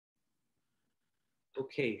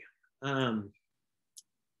Okay. Um,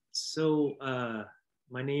 so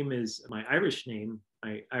my name is my Irish name.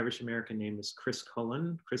 My Irish American name is Chris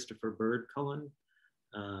Cullen, Christopher Bird Cullen.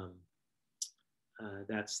 Um,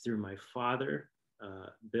 that's through my father,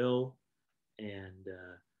 Bill, and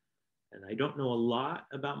uh, and I don't know a lot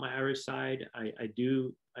about my Irish side. I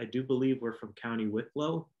do believe we're from County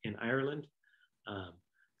Wicklow in Ireland. Um,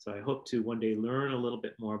 so I hope to one day learn a little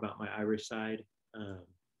bit more about my Irish side. Um,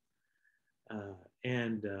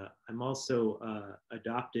 and I'm also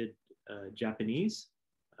adopted Japanese.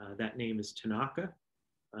 That name is Tanaka.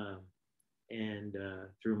 Um, and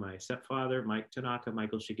through my stepfather, Mike Tanaka,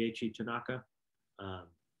 Michael Shigechi Tanaka. Um,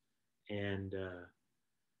 and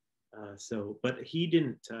but he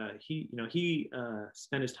didn't, he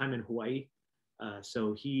spent his time in Hawaii.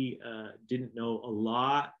 So he didn't know a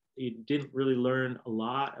lot. He didn't really learn a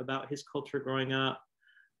lot about his culture growing up.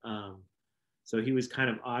 Um, so he was kind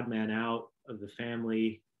of odd man out of the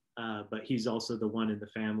family, but he's also the one in the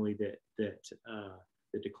family that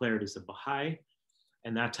declared as a Baha'i,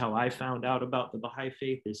 and that's how I found out about the Baha'i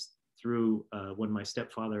faith is through when my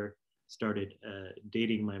stepfather started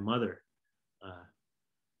dating my mother, uh,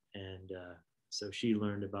 and so she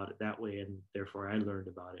learned about it that way, and therefore I learned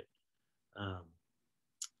about it. Um,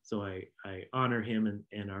 so I honor him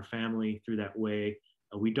and our family through that way.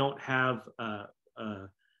 We don't have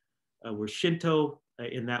we're Shinto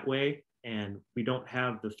in that way, and we don't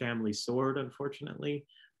have the family sword, unfortunately.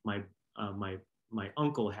 My my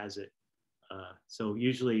uncle has it. So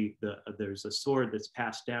usually there's a sword that's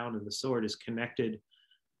passed down, and the sword is connected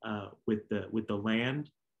with the land.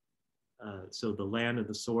 So the land and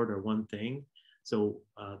the sword are one thing. So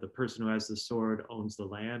the person who has the sword owns the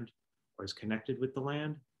land or is connected with the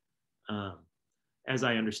land. Um, as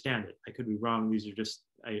I understand it, I could be wrong. These are just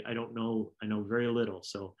I don't know. I know very little,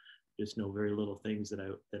 so just know very little things that I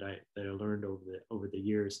learned over the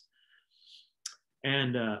years.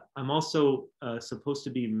 And I'm also supposed to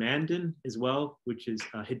be Mandan as well, which is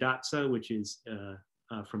Hidatsa, which is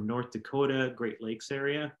from North Dakota, Great Lakes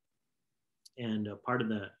area, and part of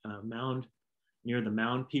the mound, near the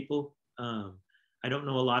mound people. I don't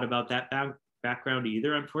know a lot about that background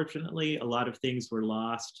either, unfortunately. A lot of things were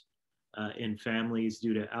lost in families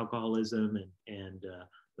due to alcoholism and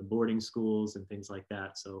the boarding schools and things like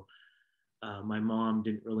that. So my mom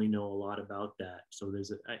didn't really know a lot about that. So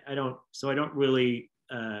I don't really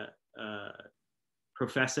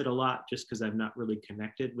profess it a lot just because I'm not really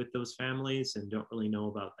connected with those families and don't really know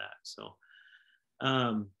about that. So,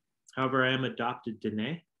 however, I am adopted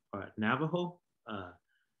Dene or Navajo.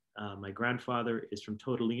 My grandfather is from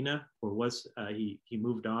Totalina, or was he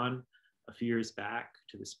moved on a few years back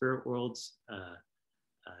to the spirit worlds.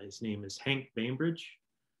 His name is Hank Bainbridge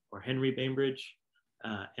or Henry Bainbridge.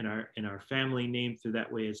 And our family name through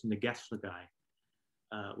that way is Nageflagai,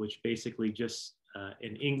 which basically just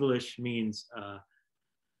in English means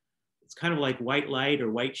it's kind of like white light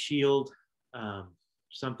or white shield,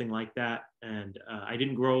 something like that. And I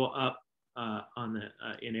didn't grow up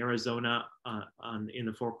in Arizona in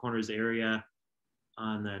the Four Corners area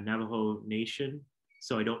on the Navajo Nation,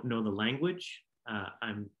 so I don't know the language.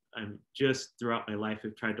 I'm just throughout my life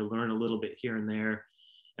have tried to learn a little bit here and there,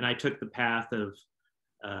 and I took the path of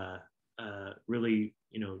really,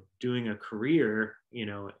 doing a career,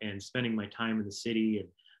 and spending my time in the city, and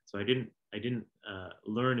so I didn't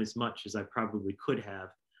learn as much as I probably could have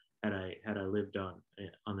had I lived on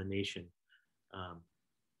the nation.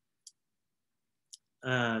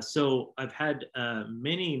 So I've had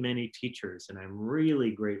many teachers, and I'm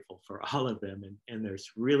really grateful for all of them. And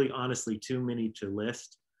there's really honestly too many to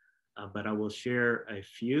list, but I will share a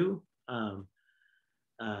few.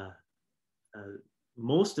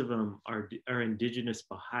 Most of them are indigenous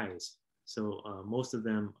Baha'is. So most of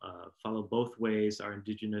them follow both ways, are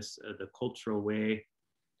indigenous, the cultural way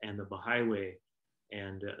and the Baha'i way.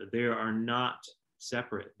 And they are not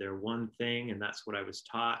separate. They're one thing, and that's what I was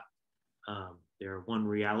taught. They're one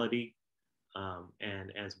reality.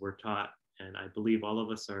 And as we're taught, and I believe all of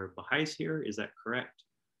us are Baha'is here, is that correct?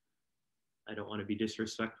 I don't want to be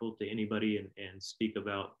disrespectful to anybody and speak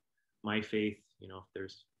about my faith, if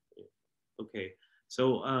there's, okay.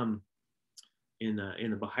 So in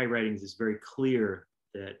the Baha'i writings, it's very clear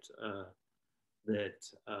that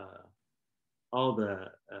all the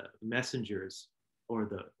messengers, or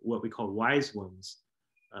what we call wise ones,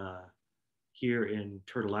 here in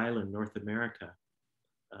Turtle Island, North America,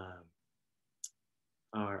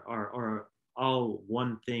 are all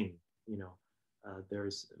one thing.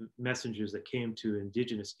 There's messengers that came to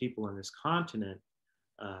indigenous people on this continent,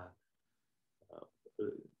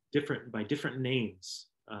 by different names.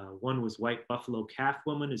 One was white buffalo calf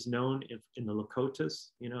woman, is known in the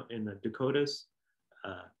Lakotas, in the Dakotas.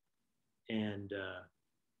 And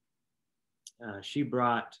she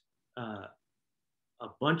brought a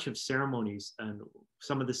bunch of ceremonies, and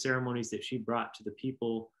some of the ceremonies that she brought to the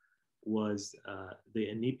people was the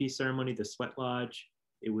Inipi ceremony, the sweat lodge.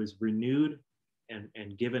 It was renewed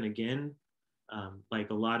and given again. Like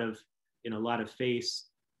in a lot of faiths,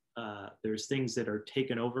 there's things that are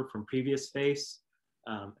taken over from previous faiths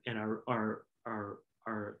and are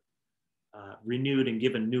renewed and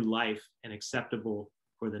given new life and acceptable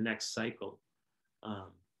for the next cycle.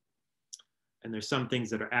 And there's some things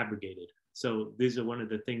that are abrogated. So these are one of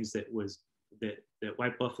the things that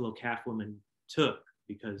white buffalo calf woman took,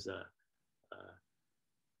 because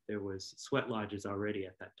there was sweat lodges already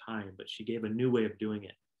at that time, but she gave a new way of doing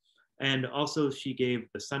it. And also she gave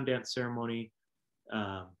the Sundance ceremony,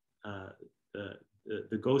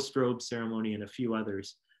 the Ghost Robe ceremony, and a few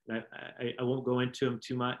others. I won't go into them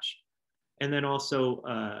too much. And then also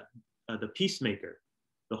the Peacemaker,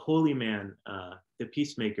 the holy man, the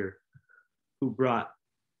Peacemaker, who brought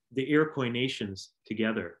the Iroquois nations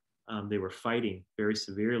together. They were fighting very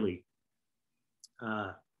severely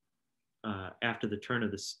after the turn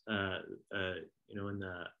of this, in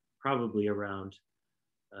the probably around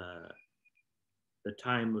the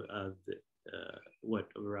time of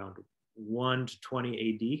around 1 to 20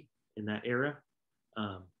 AD, in that era.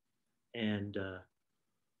 And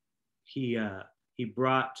he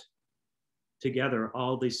brought together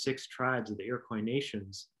all these 6 tribes of the Iroquois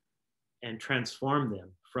nations and transformed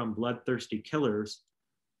them from bloodthirsty killers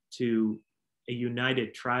to a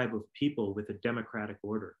united tribe of people with a democratic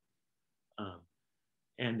order.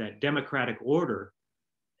 And that democratic order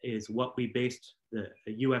is what we based the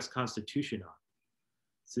US Constitution on.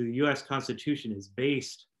 So the US Constitution is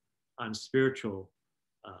based on spiritual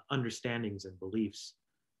understandings and beliefs.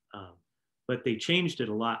 But they changed it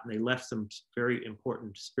a lot, and they left some very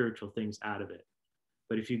important spiritual things out of it.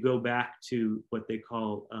 But if you go back to what they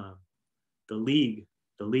call the League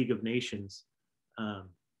of Nations,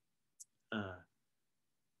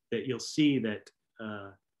 that you'll see that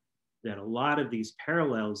that a lot of these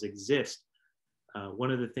parallels exist. One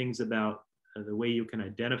of the things about the way you can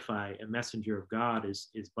identify a messenger of God is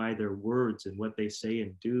by their words and what they say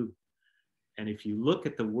and do. And if you look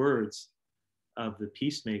at the words of the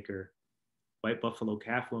Peacemaker, white buffalo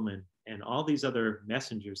calf woman, and all these other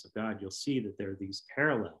messengers of God, you'll see that there are these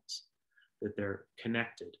parallels, that they're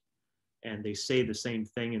connected, and they say the same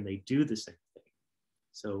thing and they do the same thing.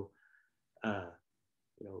 So,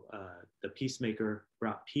 the Peacemaker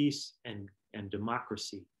brought peace and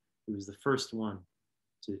democracy. He was the first one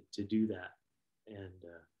to do that and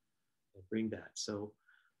bring that. So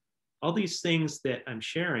all these things that I'm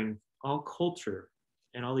sharing, all culture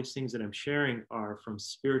and all these things that I'm sharing are from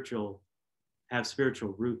have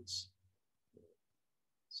spiritual roots.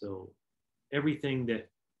 So everything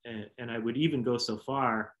that, and I would even go so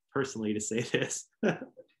far personally to say this,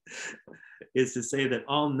 is to say that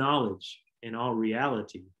all knowledge and all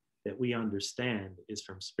reality that we understand is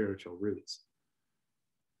from spiritual roots.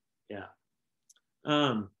 Yeah.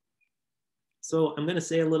 So I'm going to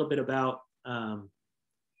say a little bit about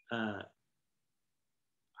our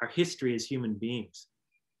history as human beings.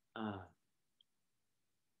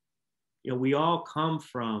 We all come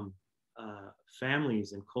from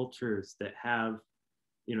families and cultures that have,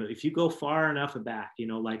 if you go far enough back,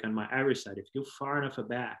 like on my Irish side, if you go far enough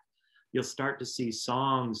back, you'll start to see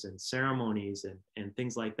songs and ceremonies and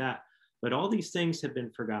things like that. But all these things have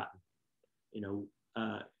been forgotten.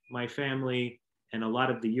 My family and a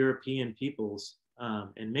lot of the European peoples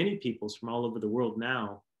and many peoples from all over the world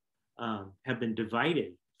now have been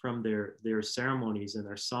divided from their ceremonies and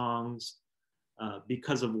their songs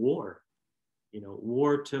because of war.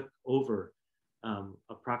 War took over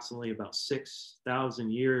approximately about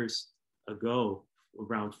 6,000 years ago,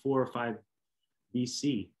 around 4 or 5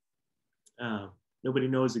 BC. Nobody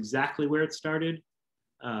knows exactly where it started,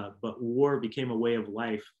 but war became a way of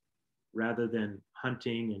life rather than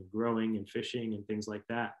hunting and growing and fishing and things like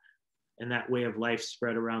that. And that way of life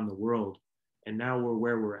spread around the world. And now we're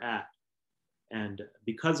where we're at. And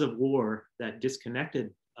because of war, that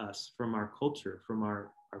disconnected us from our culture, from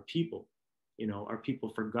our people. Our people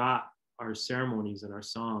forgot our ceremonies and our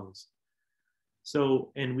songs.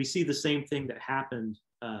 So, and we see the same thing that happened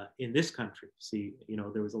in this country. See,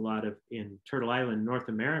 there was a lot of, in Turtle Island, North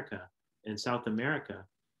America and South America,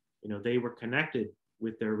 they were connected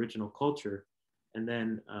with their original culture. And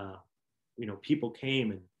then, people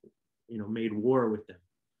came and, made war with them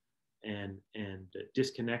and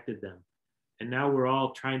disconnected them. And now we're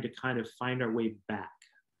all trying to kind of find our way back.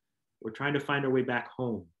 We're trying to find our way back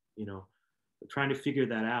home. You know, we're trying to figure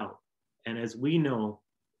that out. And as we know,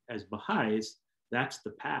 as Baha'is, that's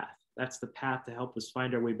the path. That's the path to help us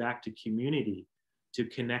find our way back to community, to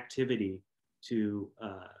connectivity, to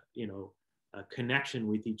connection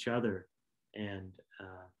with each other, and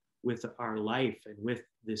with our life, and with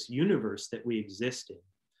this universe that we exist in.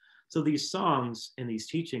 So these songs and these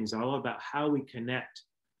teachings are all about how we connect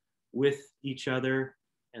with each other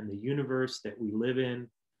and the universe that we live in,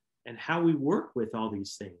 and how we work with all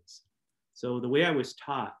these things. So the way I was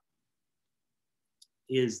taught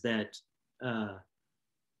is that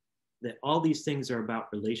that all these things are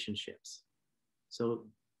about relationships. So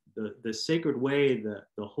the sacred way, the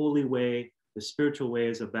holy way, the spiritual way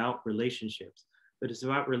is about relationships, but it's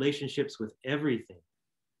about relationships with everything.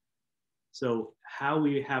 So how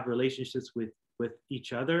we have relationships with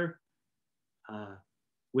each other,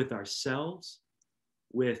 with ourselves,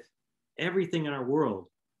 with everything in our world,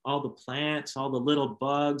 all the plants, all the little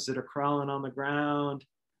bugs that are crawling on the ground,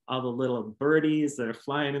 all the little birdies that are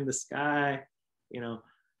flying in the sky,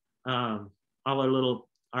 all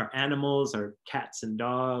our animals, our cats and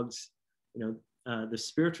dogs, the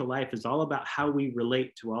spiritual life is all about how we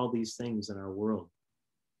relate to all these things in our world.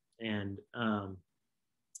 And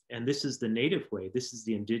this is the native way, this is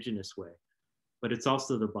the indigenous way, but it's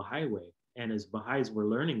also the Baha'i way. And as Baha'is, we're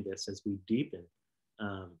learning this as we deepen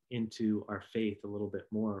into our faith a little bit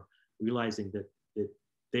more, realizing that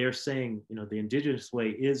they're saying, the indigenous way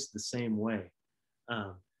is the same way.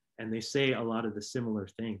 And they say a lot of the similar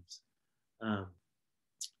things. And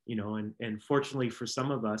fortunately for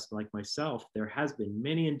some of us, like myself, there has been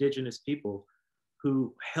many indigenous people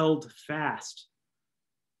who held fast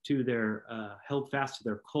to their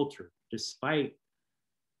culture, despite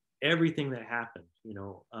everything that happened,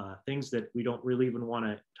 things that we don't really even want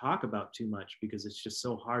to talk about too much because it's just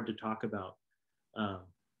so hard to talk about.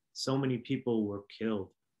 So many people were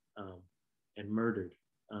killed and murdered.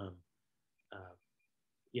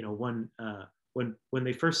 When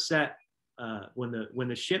they first set, when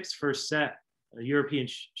the ships first set, European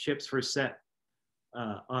ships first set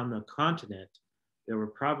on the continent, there were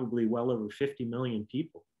probably well over 50 million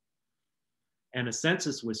people. And a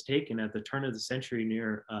census was taken at the turn of the century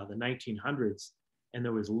near the 1900s, and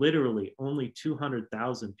there was literally only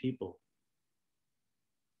 200,000 people,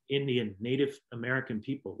 Indian, Native American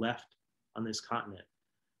people left on this continent.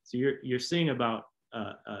 So you're seeing about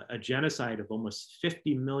a genocide of almost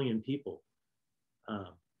 50 million people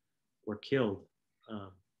were killed.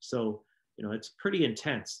 So it's pretty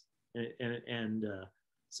intense, and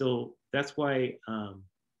so that's why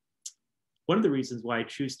one of the reasons why I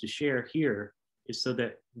choose to share here is so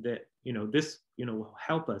that this will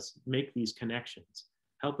help us make these connections,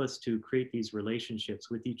 help us to create these relationships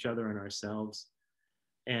with each other and ourselves,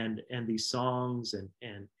 and these songs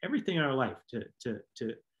and everything in our life to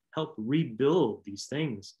help rebuild these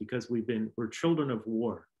things, because we're children of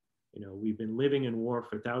war. We've been living in war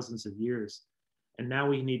for thousands of years, and now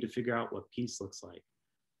we need to figure out what peace looks like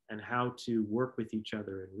and how to work with each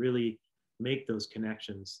other and really make those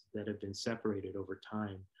connections that have been separated over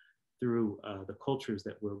time through the cultures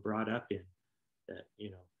that we're brought up in. That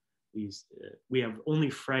we have only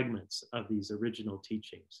fragments of these original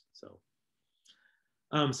teachings. So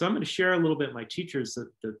I'm going to share a little bit my teachers,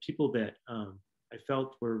 the people that I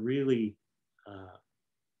felt were really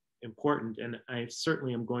important, and I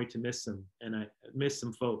certainly am going to miss them, and I miss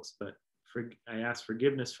some folks, but I ask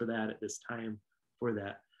forgiveness for that at this time for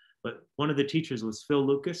that. But one of the teachers was Phil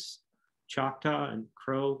Lucas, Choctaw and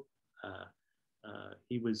Crow.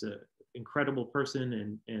 He was an incredible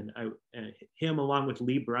person, and him along with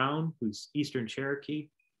Lee Brown, who's Eastern Cherokee.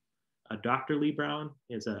 Dr. Lee Brown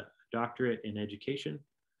is a doctorate in education.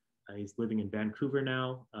 He's living in Vancouver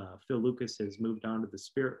now. Phil Lucas has moved on to the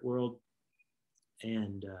spirit world,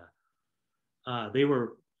 and they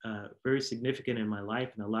were very significant in my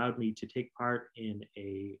life and allowed me to take part in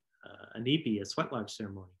an ipi, a sweat lodge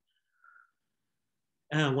ceremony.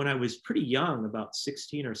 When I was pretty young, about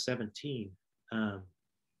 16 or 17.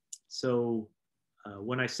 So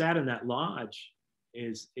when I sat in that lodge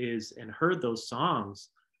and heard those songs,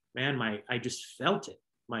 man, I just felt it.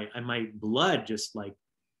 My blood just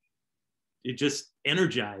it just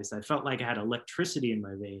energized. I felt like I had electricity in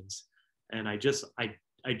my veins, and I just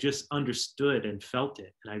understood and felt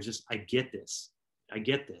it. And I get this.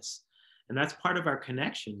 And that's part of our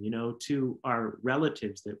connection, to our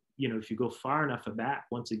relatives that, if you go far enough back,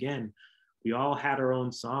 once again, we all had our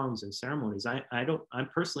own songs and ceremonies. I'm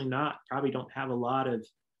personally probably don't have a lot of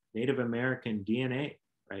Native American DNA,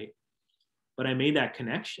 right? But I made that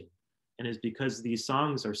connection. And it's because these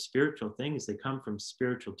songs are spiritual things. They come from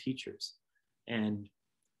spiritual teachers. And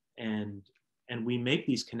and we make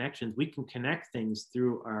these connections. We can connect things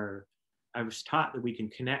through our, I was taught that we can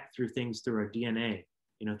connect through things through our DNA,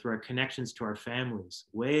 you know, through our connections to our families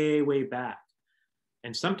way, way back.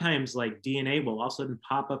 And sometimes like DNA will all of a sudden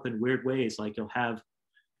pop up in weird ways. Like you'll have,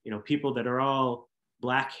 you know, people that are all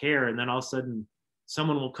black hair, and then all of a sudden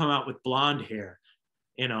someone will come out with blonde hair,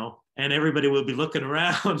 you know, and everybody will be looking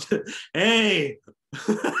around. Hey,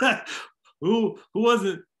 who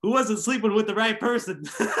wasn't sleeping with the right person?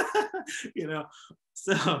 You know,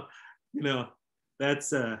 so, you know,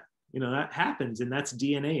 that's you know, that happens, and that's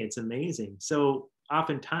DNA. It's amazing. So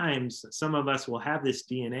oftentimes some of us will have this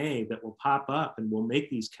DNA that will pop up and we'll make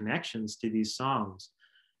these connections to these songs,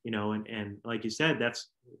 you know, and like you said, that's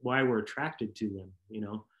why we're attracted to them, you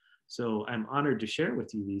know. So I'm honored to share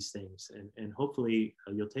with you these things, and hopefully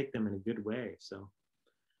you'll take them in a good way. So,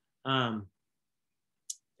 there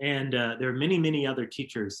are many, many other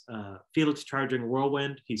teachers. Felix Charging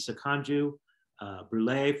Whirlwind, he's Sakanju.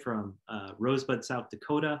 Brule from Rosebud, South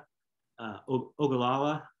Dakota.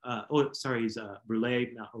 Ogallala, he's Brule,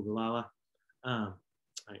 not Ogallala. I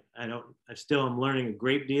still am learning a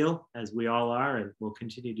great deal, as we all are, and will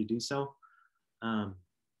continue to do so.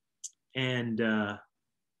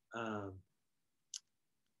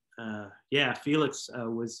 Felix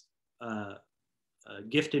was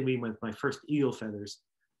gifted me with my first eagle feathers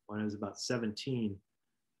when I was about 17,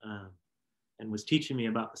 and was teaching me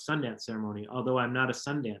about the Sundance ceremony, although I'm not a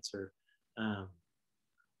Sundancer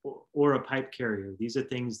or a pipe carrier. These are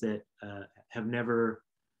things that have never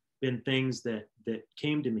been things that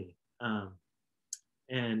came to me.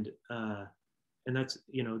 And that's,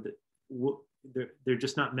 you know, they're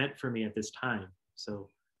just not meant for me at this time. So,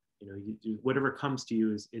 you know, whatever comes to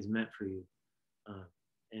you is meant for you.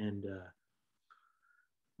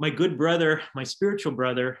 My good brother, my spiritual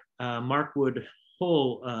brother, Mark Wood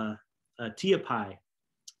Hull, Tiapai,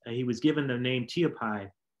 he was given the name Tiapai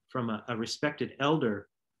from a respected elder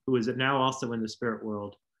who is now also in the spirit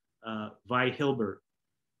world, Vi Hilbert,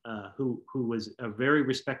 who was a very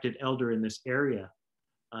respected elder in this area,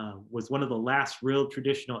 was one of the last real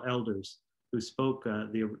traditional elders who spoke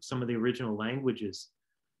some of the original languages.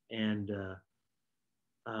 And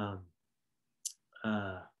I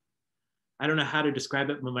don't know how to describe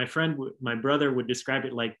it, but my brother would describe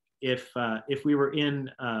it like if we were in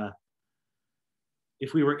the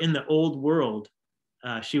old world,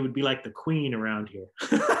 she would be like the queen around here.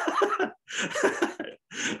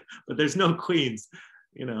 But there's no queens,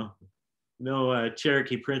 you know, no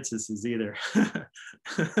Cherokee princesses either.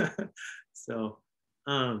 So,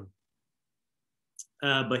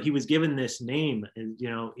 but he was given this name, and you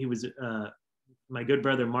know, he was my good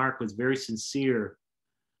brother Mark was very sincere.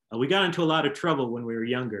 We got into a lot of trouble when we were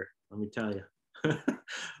younger, let me tell you.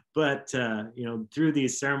 But you know, through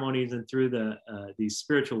these ceremonies and through these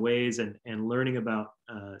spiritual ways and learning about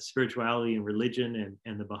spirituality and religion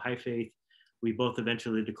and the Baha'i faith, we both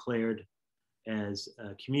eventually declared as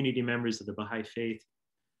community members of the Baha'i faith.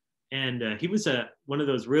 And he was one of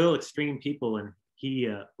those real extreme people, and he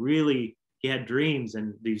had dreams,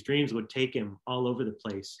 and these dreams would take him all over the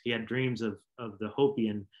place. He had dreams of the Hopi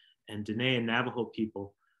and Dene and Navajo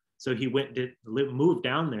people. So he moved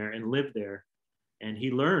down there and lived there. And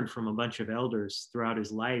he learned from a bunch of elders throughout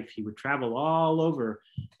his life. He would travel all over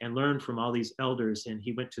and learn from all these elders. And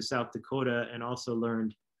he went to South Dakota and also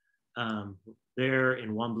learned there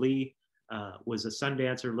in Wamblee, was a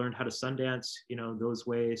Sundancer, learned how to Sundance, you know, those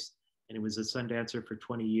ways. And he was a Sundancer for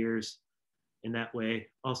 20 years in that way.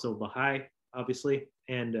 Also Baha'i, obviously.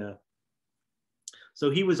 And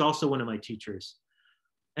so he was also one of my teachers.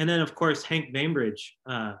 And then, of course, Hank Bainbridge,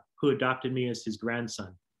 who adopted me as his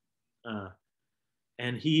grandson.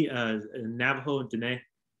 And he, Navajo and Dene,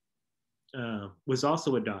 was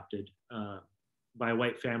also adopted by a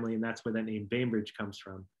white family, and that's where that name Bainbridge comes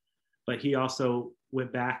from. But he also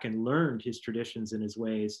went back and learned his traditions and his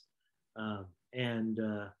ways, and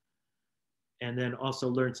then also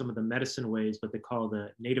learned some of the medicine ways, what they call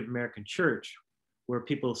the Native American church, where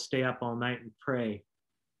people stay up all night and pray,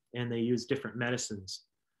 and they use different medicines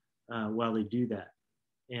while they do that.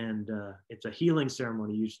 And it's a healing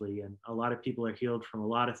ceremony usually, and a lot of people are healed from a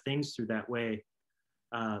lot of things through that way.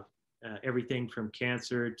 Everything from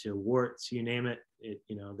cancer to warts, you name it.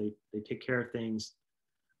 You know, they take care of things.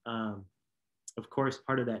 Of course,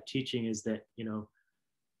 part of that teaching is that, you know,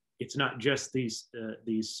 it's not just these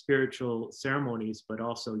spiritual ceremonies, but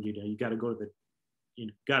also, you know, you got to go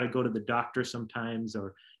to the doctor sometimes,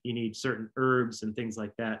 or you need certain herbs and things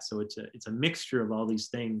like that. So it's a mixture of all these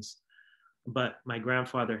things. But my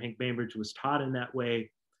grandfather, Hank Bainbridge, was taught in that way.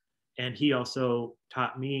 And he also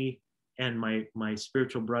taught me and my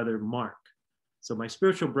spiritual brother, Mark. So my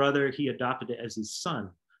spiritual brother, he adopted it as his son.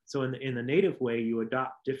 So in the native way, you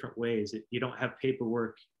adopt different ways. You don't have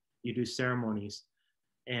paperwork, you do ceremonies,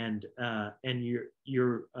 and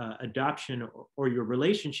your adoption or your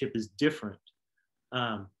relationship is different.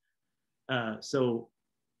 So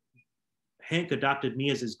Hank adopted me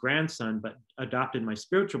as his grandson, but adopted my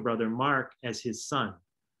spiritual brother Mark as his son.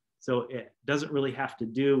 So it doesn't really have to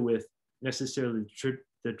do with necessarily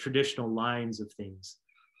the traditional lines of things.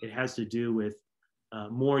 It has to do with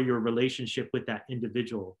more your relationship with that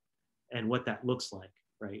individual and what that looks like,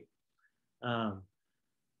 right?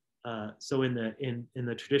 So in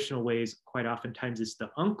the traditional ways, quite oftentimes it's the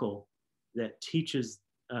uncle that teaches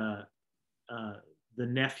the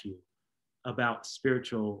nephew about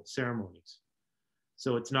spiritual ceremonies.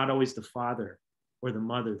 So it's not always the father or the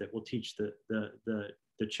mother that will teach the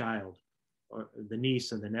child or the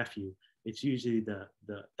niece or the nephew. It's usually the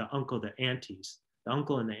uncle, the aunties. The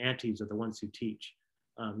uncle and the aunties are the ones who teach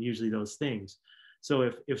usually those things.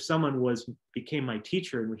 So if someone became my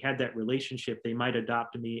teacher and we had that relationship, they might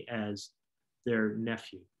adopt me as their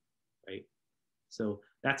nephew, right? So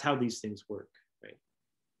that's how these things work, right?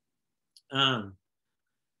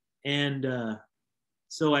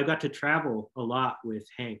 So I got to travel a lot with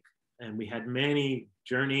Hank, and we had many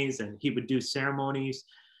journeys, and he would do ceremonies,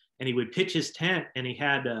 and he would pitch his tent, and he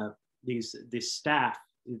had this staff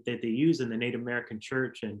that they use in the Native American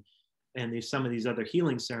church and some of these other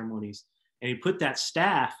healing ceremonies. And he put that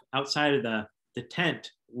staff outside of the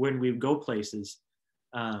tent when we would go places.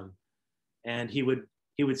 And he would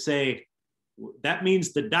say, that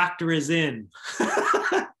means the doctor is in.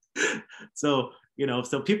 So,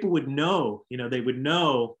 so people would know, they would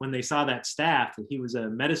know when they saw that staff that he was a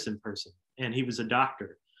medicine person and he was a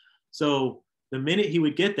doctor. So the minute he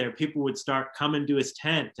would get there, people would start coming to his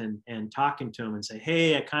tent and talking to him and say,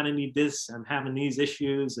 hey, I kind of need this. I'm having these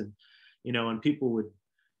issues. And, and people would,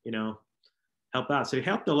 help out. So he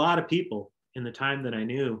helped a lot of people in the time that I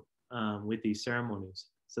knew with these ceremonies.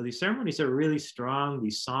 So these ceremonies are really strong.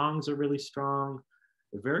 These songs are really strong.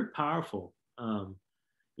 They're very powerful. And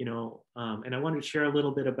I wanted to share a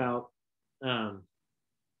little bit about, I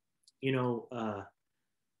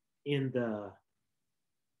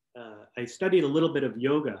studied a little bit of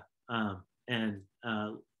yoga and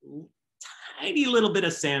tiny little bit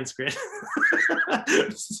of Sanskrit,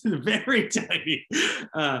 very tiny.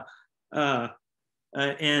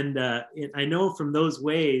 And I know from those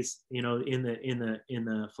ways, in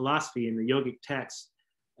the philosophy, in the yogic texts,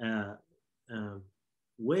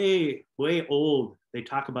 way old, they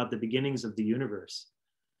talk about the beginnings of the universe.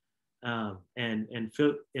 And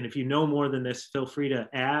if you know more than this, feel free to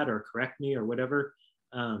add or correct me or whatever.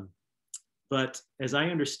 But as I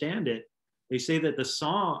understand it, they say that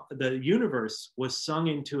the universe was sung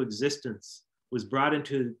into existence, was brought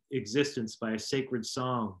into existence by a sacred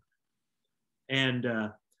song. And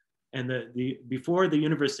before the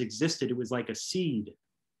universe existed, it was like a seed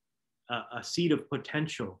of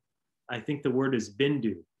potential. I think the word is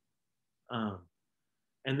bindu.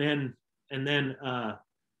 And then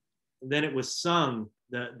it was sung.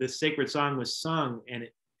 The sacred song was sung,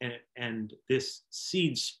 and this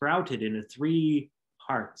seed sprouted into 3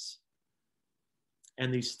 hearts.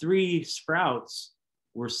 And these 3 sprouts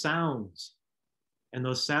were sounds. And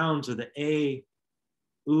those sounds are the A,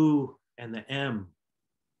 U, and the M,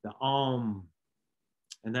 the Om.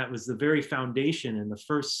 And that was the very foundation and the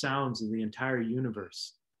first sounds of the entire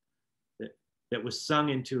universe that was sung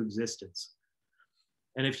into existence.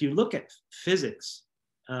 And if you look at physics,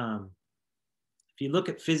 and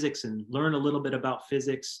learn a little bit about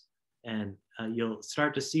physics, and you'll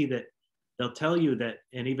start to see that they'll tell you that,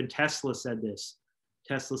 and even Tesla said this.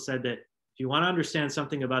 Tesla said that if you want to understand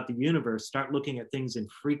something about the universe, start looking at things in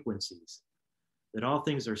frequencies, that all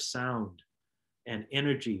things are sound and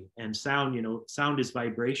energy, and sound, sound is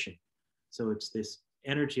vibration. So it's this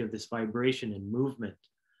energy of this vibration and movement.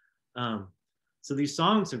 So these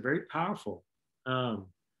songs are very powerful.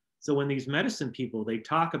 So when these medicine people, they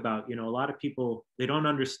talk about, a lot of people, they don't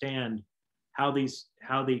understand how they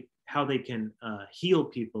can heal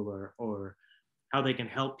people or how they can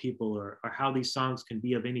help people or how these songs can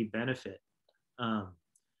be of any benefit.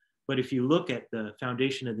 But if you look at the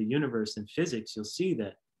foundation of the universe in physics, you'll see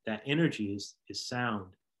that energy is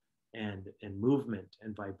sound and movement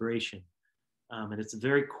and vibration. And it's the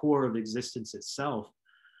very core of existence itself.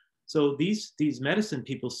 So these medicine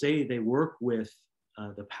people say they work with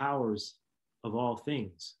the powers of all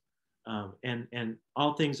things. And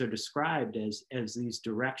all things are described as these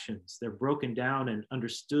directions. They're broken down and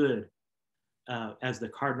understood as the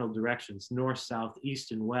cardinal directions: north, south,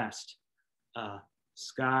 east, and west,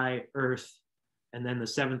 sky, earth, and then the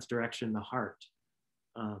 7th direction, the heart.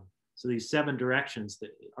 So these 7 directions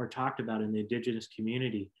that are talked about in the indigenous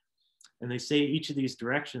community, and they say each of these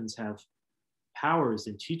directions have powers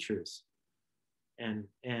and teachers, and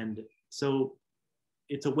so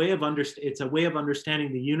it's a way of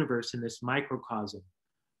understanding the universe in this microcosm.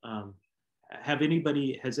 Um, has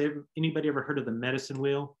anybody ever heard of the medicine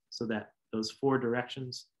wheel? So that those 4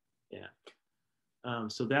 directions, yeah.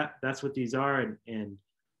 So that's what these are, and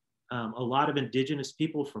a lot of indigenous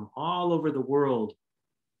people from all over the world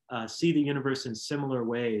see the universe in similar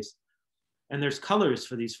ways. And there's colors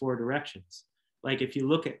for these 4 directions. Like if you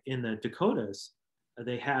look at in the Dakotas,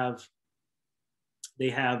 they have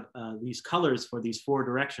these colors for these 4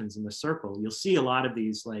 directions in the circle. You'll see a lot of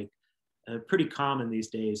these, like pretty common these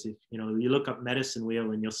days. If you look up medicine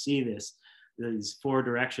wheel, and you'll see these 4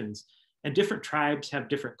 directions. And different tribes have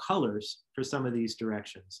different colors for some of these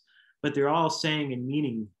directions, but they're all saying and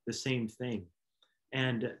meaning the same thing.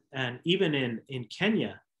 And even in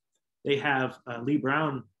Kenya, they have Lee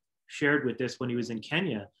Brown shared with this when he was in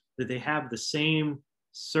Kenya, that they have the same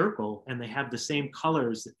circle and they have the same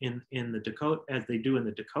colors in the Dakota as they do in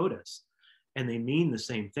the Dakotas, and they mean the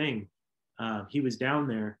same thing. He was down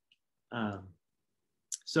there.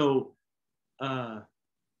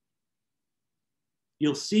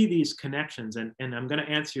 You'll see these connections, and I'm going to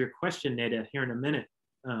answer your question, Neda, here in a minute,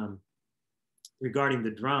 regarding the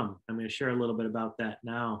drum. I'm going to share a little bit about that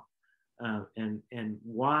now, and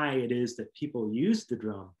why it is that people use the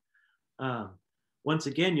drum. Once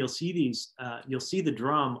again, you'll see the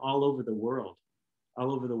drum all over the world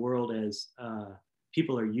as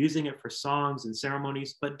people are using it for songs and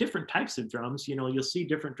ceremonies, but different types of drums. You'll see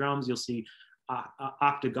different drums. You'll see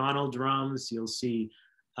octagonal drums. You'll see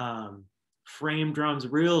frame drums,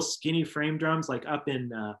 real skinny frame drums, like up in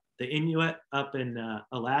the Inuit, up in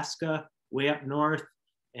Alaska, way up north,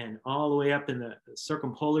 and all the way up in the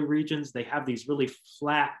circumpolar regions. They have these really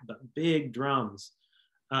flat but big drums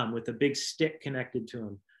with a big stick connected to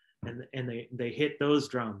them, and they hit those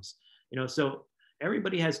drums. So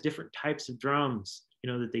everybody has different types of drums,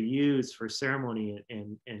 that they use for ceremony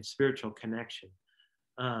and spiritual connection.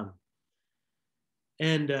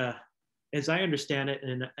 As I understand it,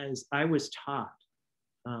 and as I was taught,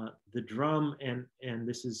 the drum, and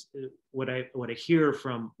this is what I hear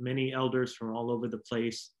from many elders from all over the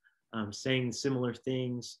place saying similar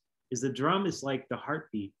things, is the drum is like the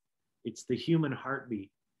heartbeat. It's the human heartbeat,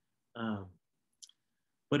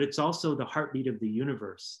 but it's also the heartbeat of the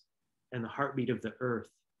universe and the heartbeat of the earth.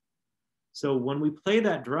 So when we play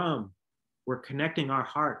that drum, we're connecting our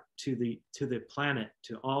heart to the planet,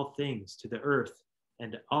 to all things, to the earth,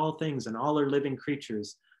 and all things and all our living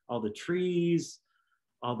creatures, all the trees,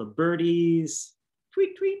 all the birdies,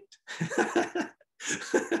 tweet, tweet,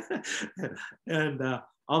 and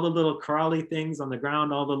all the little crawly things on the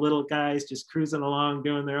ground, all the little guys just cruising along,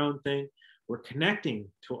 doing their own thing. We're connecting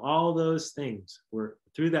to all those things. We're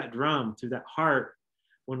through that drum, through that heart.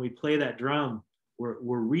 When we play that drum, we're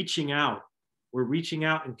reaching out. We're reaching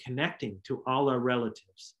out and connecting to all our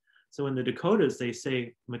relatives. So in the Dakotas, they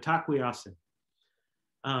say Matakwiasin,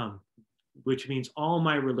 which means all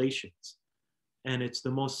my relations. And it's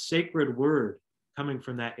the most sacred word coming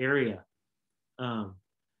from that area,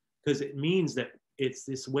 because it means that it's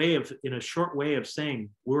this way of, in a short way of saying,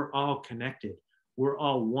 we're all connected. We're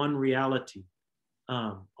all one reality,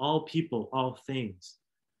 all people, all things.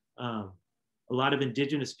 A lot of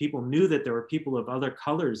indigenous people knew that there were people of other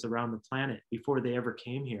colors around the planet before they ever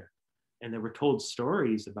came here, and they were told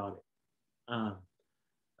stories about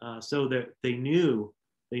it. So that they knew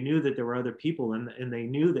that there were other people, and they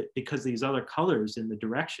knew that because these other colors in the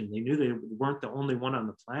direction, they knew they weren't the only one on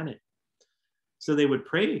the planet. So they would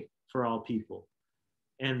pray for all people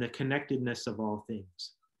and the connectedness of all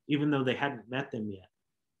things, even though they hadn't met them yet.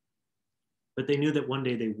 But they knew that one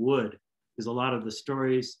day they would, because a lot of the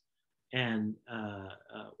stories and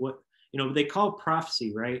what, they call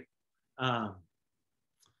prophecy, right?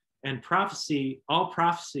 And prophecy, all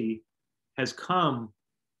prophecy has come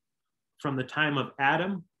from the time of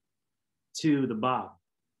Adam to the Bob.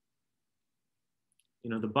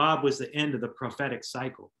 The Bob was the end of the prophetic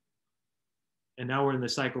cycle. And now we're in the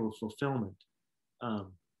cycle of fulfillment.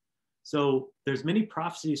 So there's many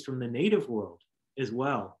prophecies from the native world as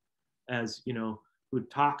well, as, who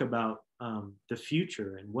talk about the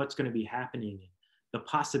future and what's going to be happening, and the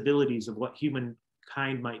possibilities of what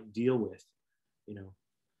humankind might deal with,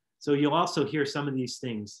 So you'll also hear some of these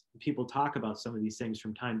things. People talk about some of these things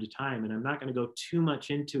from time to time, and I'm not going to go too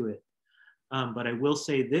much into it. But I will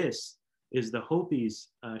say this, is the Hopis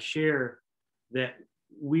share that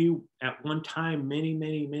we, at one time, many,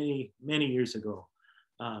 many, many, many years ago,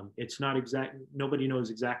 it's not exact, nobody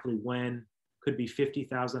knows exactly when, Could be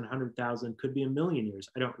 50,000, 100,000, could be a million years.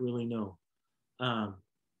 I don't really know.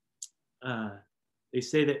 They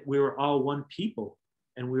say that we were all one people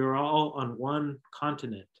and we were all on one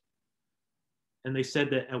continent. And they said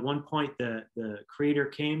that at one point the creator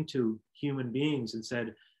came to human beings and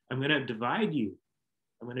said, I'm going to divide you.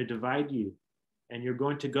 I'm going to divide you. And you're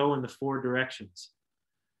going to go in the 4 directions.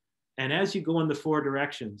 And as you go in the 4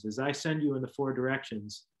 directions, as I send you in the 4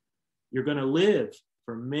 directions, you're going to live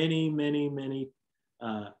for many, many, many,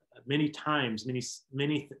 many times,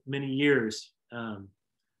 many years.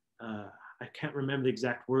 I can't remember the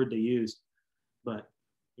exact word they used, but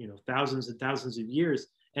thousands and thousands of years.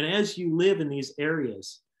 And as you live in these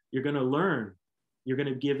areas, you're going to learn. You're going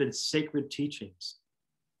to give in sacred teachings,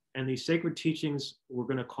 and these sacred teachings we're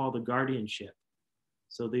going to call the guardianship.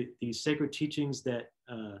 So these sacred teachings that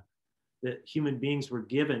human beings were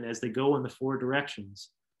given as they go in the 4 directions.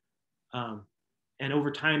 And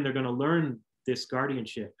over time, they're going to learn this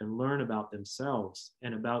guardianship and learn about themselves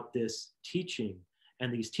and about this teaching.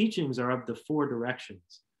 And these teachings are of the 4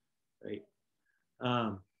 directions, right?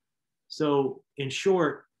 So in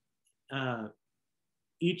short,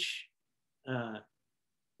 each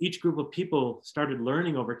group of people started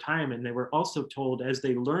learning over time, and they were also told as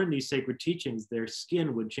they learned these sacred teachings, their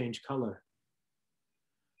skin would change color.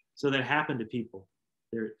 So that happened to people.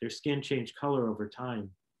 Their skin changed color over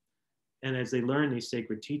time, and as they learned these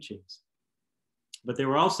sacred teachings. But they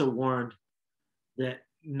were also warned that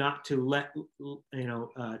not to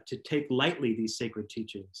to take lightly these sacred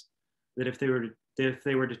teachings. That if they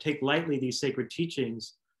were to take lightly these sacred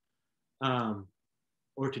teachings, or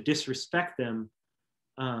to disrespect them,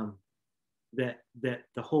 that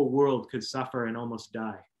the whole world could suffer and almost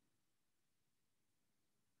die.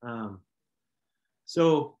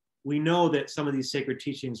 So we know that some of these sacred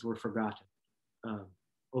teachings were forgotten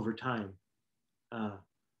over time. But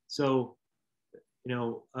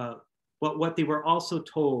what they were also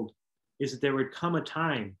told is that there would come a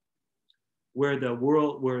time where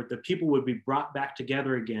the people would be brought back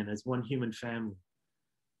together again as one human family.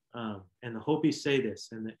 And the Hopis say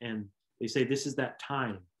this, and they say this is that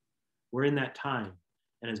time. We're in that time,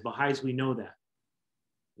 and as Baha'is we know that.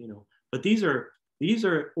 But these are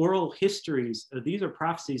oral histories. These are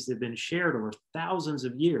prophecies that have been shared over thousands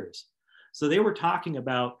of years. So they were talking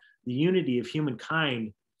about the unity of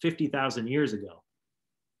humankind 50,000 years ago,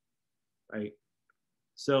 right?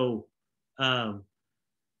 So,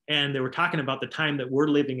 and they were talking about the time that we're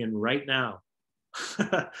living in right now.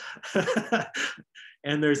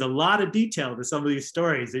 And there's a lot of detail to some of these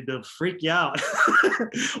stories. They'll freak you out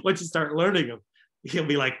once you start learning them. You'll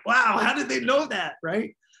be like, wow, how did they know that,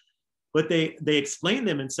 right? But they explain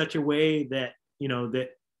them in such a way that, that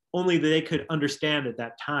only they could understand at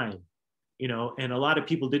that time, and a lot of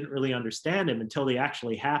people didn't really understand them until they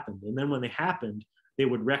actually happened. And then when they happened, they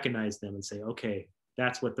would recognize them and say, okay,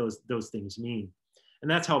 that's what those things mean. And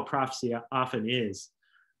that's how prophecy often is.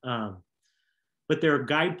 But there are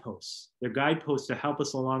guideposts. They're guideposts to help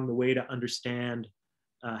us along the way to understand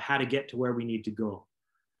how to get to where we need to go.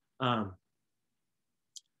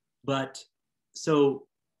 But so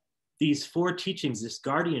these 4 teachings, this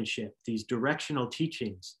guardianship, these directional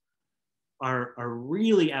teachings are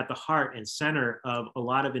really at the heart and center of a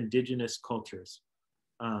lot of indigenous cultures.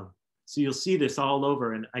 So you'll see this all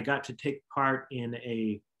over. And I got to take part in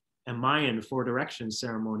a Mayan 4 directions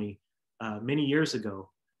ceremony many years ago,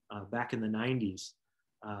 back in the 90s.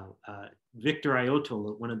 Victor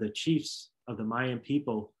Ayotl, one of the chiefs of the Mayan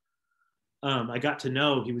people, I got to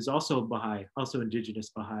know. He was also Baha'i, also indigenous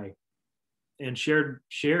Baha'i, and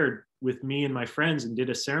shared with me and my friends and did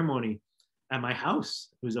a ceremony at my house.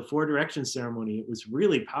 It was a 4 directions ceremony. It was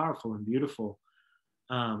really powerful and beautiful.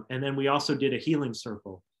 And then we also did a healing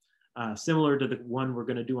circle, similar to the one we're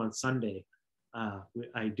going to do on Sunday.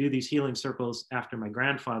 I do these healing circles after my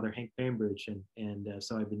grandfather, Hank Bainbridge, and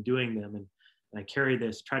so I've been doing them, and I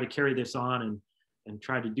try to carry this on and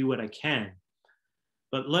try to do what I can.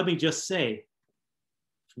 But let me just say,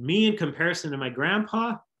 me in comparison to my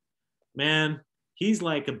grandpa, man, he's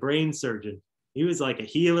like a brain surgeon. He was like a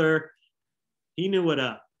healer. He knew what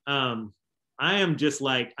up. I am just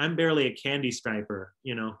like, I'm barely a candy striper,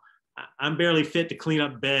 I'm barely fit to clean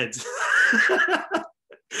up beds.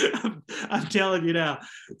 I'm telling you now.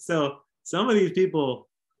 So some of these people,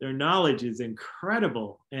 their knowledge is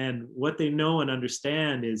incredible, and what they know and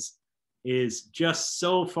understand is just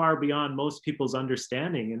so far beyond most people's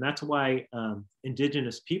understanding. And that's why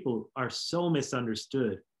indigenous people are so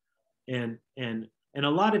misunderstood. And a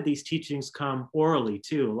lot of these teachings come orally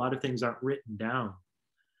too. A lot of things aren't written down.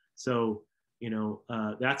 So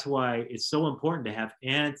that's why it's so important to have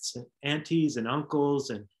aunts, aunties, and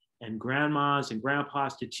uncles, and grandmas and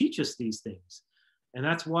grandpas to teach us these things. And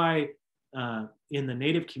that's why in the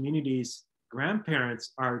Native communities,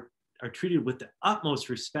 grandparents are treated with the utmost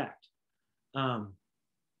respect.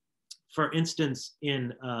 For instance,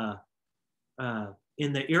 in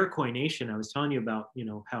the Iroquois Nation, I was telling you about,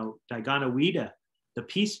 how Haudenosaunee,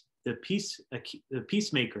 the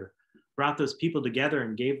Peacemaker, brought those people together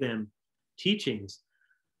and gave them teachings.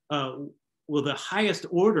 Well, the highest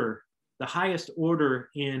order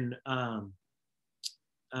in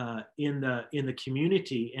the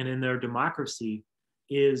community and in their democracy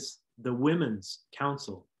is the Women's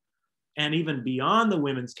Council, and even beyond the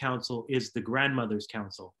Women's Council is the Grandmother's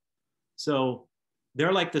Council. So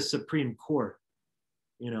they're like the Supreme Court.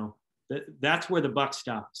 That's where the buck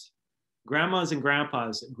stops. Grandmas and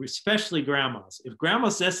grandpas, especially grandmas. If grandma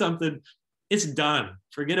says something, it's done.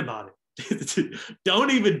 Forget about it.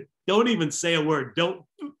 Don't even say a word. Don't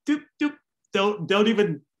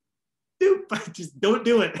even just don't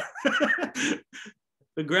do it.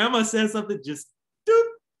 The grandma says something, just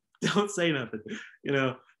don't say nothing.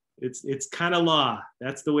 It's kind of law.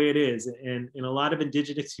 That's the way it is. And in a lot of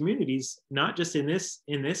indigenous communities, not just in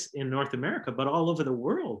North America, but all over the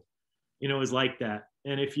world, is like that.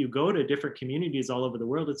 And if you go to different communities all over the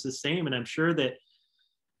world, it's the same. And I'm sure that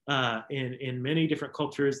in many different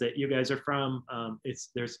cultures that you guys are from,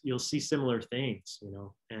 you'll see similar things,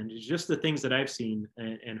 and it's just the things that I've seen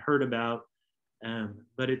and heard about.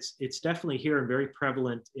 But it's definitely here and very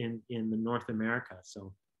prevalent in the North America.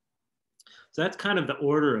 So that's kind of the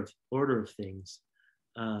order of things.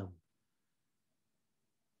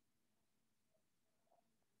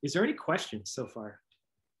 Is there any questions so far?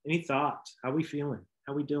 Any thoughts? How are we feeling?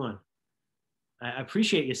 How are we doing? I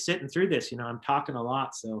appreciate you sitting through this. I'm talking a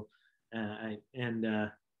lot, so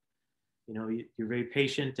you're very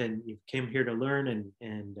patient and you came here to learn,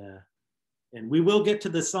 and we will get to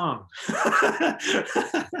the song.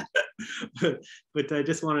 but I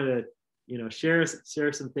just wanted to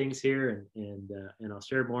share some things here, and I'll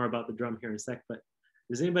share more about the drum here in a sec. But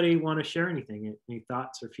does anybody want to share anything? Any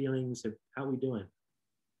thoughts or feelings of how we doing?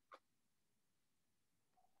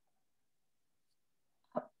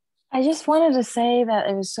 I just wanted to say that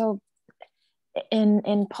it was so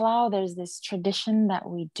in Palau, there's this tradition that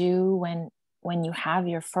we do when you have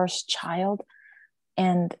your first child.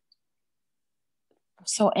 And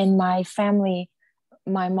so in my family,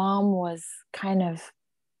 my mom was kind of,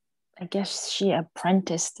 I guess she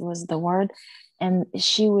apprenticed was the word, and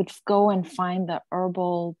she would go and find the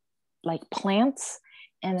herbal like plants,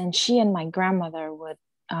 and then she and my grandmother would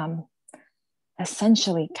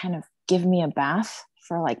essentially kind of give me a bath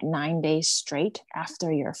for like 9 days straight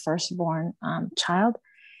after your firstborn child.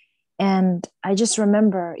 And I just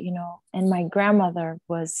remember, and my grandmother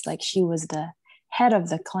was like, she was the head of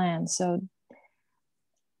the clan. So,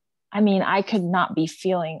 I mean, I could not be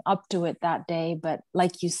feeling up to it that day, but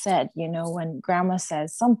like you said, when grandma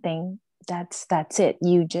says something, that's it.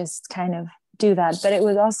 You just kind of do that. But it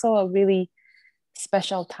was also a really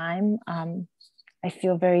special time. I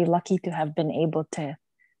feel very lucky to have been able to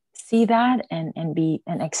see that and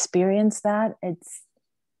experience that.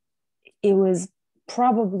 It was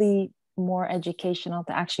probably more educational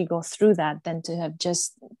to actually go through that than to have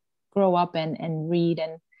just grow up and read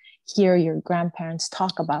and hear your grandparents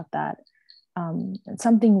talk about that.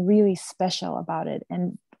 Something really special about it.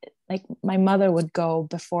 And like my mother would go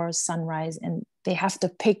before sunrise and they have to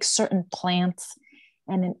pick certain plants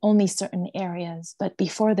and in only certain areas. But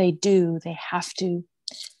before they do, they have to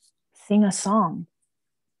sing a song.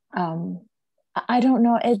 I don't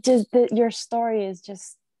know. It just, your story is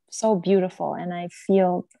just so beautiful. And I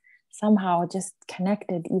feel somehow just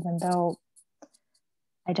connected, even though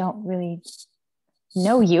I don't really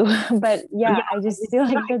know you, but yeah, I just feel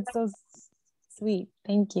like that's so sweet.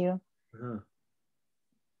 Thank you. Uh-huh.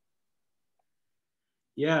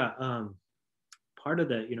 Yeah. Part of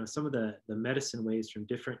the, some of the medicine ways from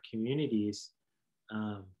different communities,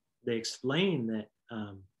 they explain that,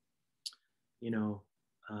 and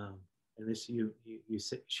this, you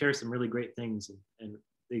share some really great things, and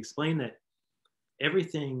they explain that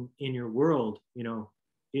everything in your world,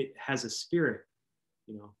 it has a spirit,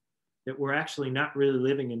 that we're actually not really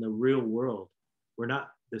living in the real world. We're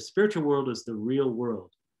not, the spiritual world is the real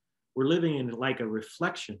world. We're living in like a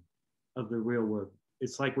reflection of the real world.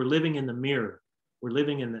 It's like we're living in the mirror. We're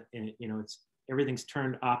living in it's, everything's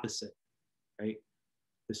turned opposite, right?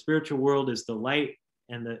 The spiritual world is the light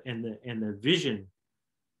and the vision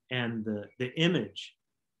and the image,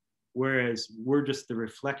 whereas we're just the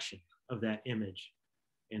reflection of that image,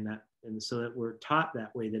 and so that we're taught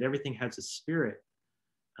that way, that everything has a spirit.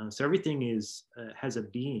 So everything is has a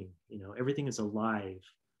being, everything is alive.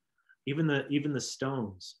 even the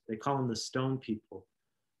stones, they call them the stone people,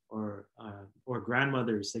 or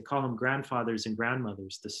grandmothers, they call them grandfathers and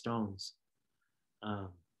grandmothers, the stones. Um,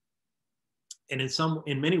 and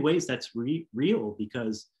in many ways that's real,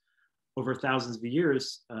 because over thousands of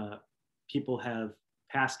years, people have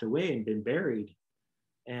passed away and been buried,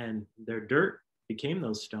 and their dirt became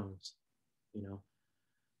those stones, you know.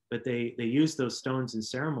 But they use those stones in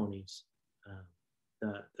ceremonies.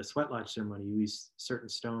 The sweat lodge ceremony, you use certain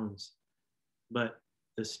stones, but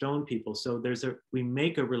the stone people. So we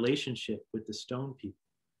make a relationship with the stone people.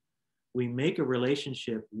 We make a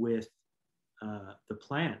relationship with the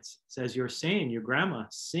plants. So as you're saying, your grandma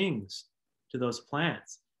sings to those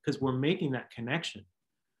plants because we're making that connection.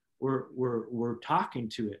 We're talking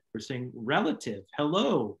to it. We're saying, relative,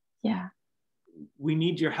 hello. Yeah. We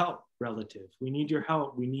need your help, relative. We need your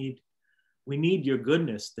help. We need your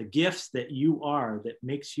goodness, the gifts that you are, that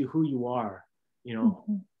makes you who you are, you know,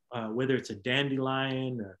 whether it's a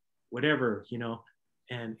dandelion or whatever, you know.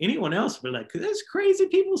 And anyone else would be like, there's crazy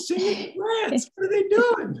people singing plants. What are they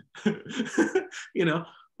doing? You know,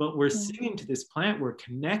 but we're singing to this plant. We're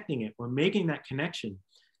connecting it. We're making that connection,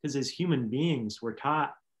 because as human beings, we're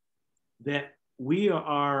taught that we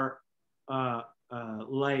are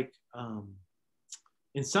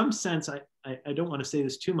in some sense, I don't want to say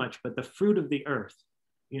this too much, but the fruit of the earth.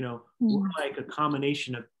 You know, we're like a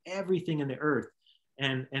combination of everything in the earth.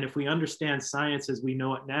 And if we understand science as we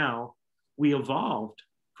know it now, we evolved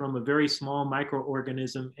from a very small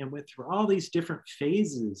microorganism and went through all these different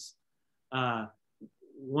phases. At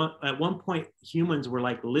one point, humans were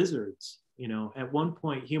like lizards. You know, at one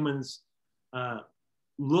point, humans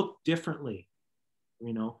looked differently,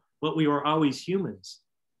 you know, but we were always humans,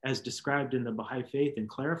 as described in the Baha'i faith and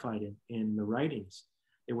clarified in the writings.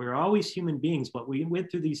 That we were always human beings, but we went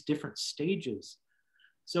through these different stages.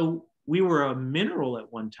 So we were a mineral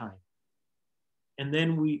at one time, and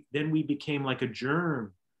then we became like a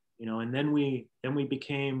germ, you know, and then we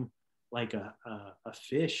became like a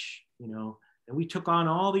fish, you know, and we took on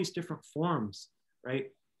all these different forms,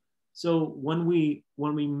 right? So when we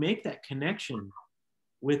make that connection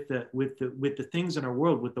with the things in our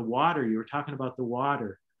world, with the water, you were talking about the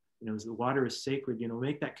water, you know, the water is sacred, you know,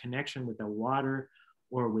 make that connection with the water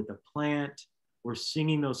or with a plant. We're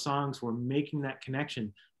singing those songs, we're making that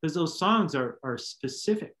connection, because those songs are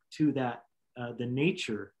specific to that, the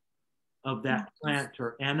nature of that plant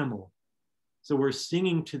or animal. So we're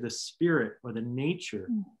singing to the spirit or the nature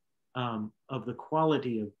of the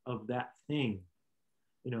quality of that thing,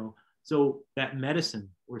 you know. So that medicine,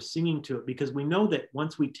 we're singing to it, because we know that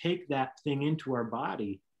once we take that thing into our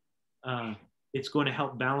body, it's going to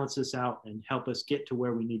help balance us out and help us get to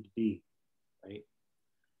where we need to be, right?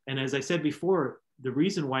 And as I said before, the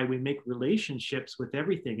reason why we make relationships with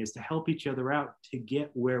everything is to help each other out to get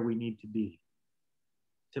where we need to be,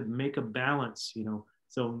 to make a balance, you know.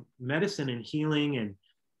 So medicine and healing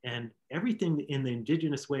and everything in the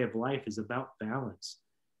indigenous way of life is about balance.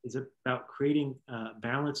 Is about creating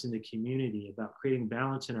balance in the community, about creating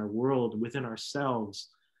balance in our world, within ourselves,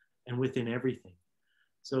 and within everything.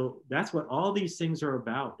 So that's what all these things are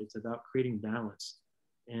about. It's about creating balance.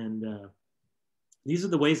 And these are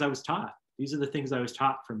the ways I was taught. These are the things I was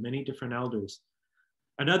taught from many different elders.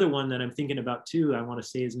 Another one that I'm thinking about too, I want to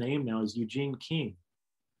say his name now, is Eugene King,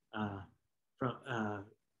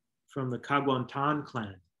 from the Kagwantan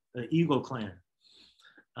clan, the Eagle clan.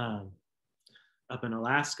 Up in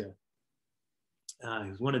Alaska. He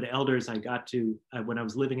was one of the elders I got to when I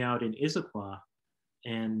was living out in Iroquois,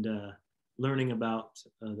 and learning about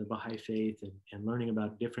the Baha'i faith and learning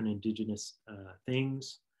about different indigenous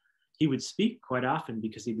things. He would speak quite often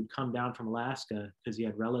because he would come down from Alaska because he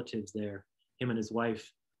had relatives there, him and his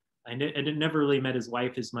wife. I never really met his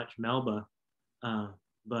wife as much, Melba,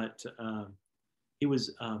 but he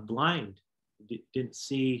was blind, didn't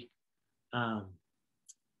see,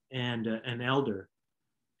 and an elder.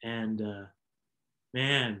 And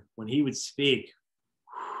man, when he would speak,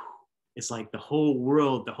 it's like the whole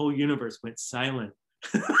world, the whole universe went silent.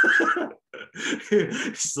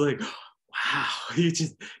 It's like, wow, you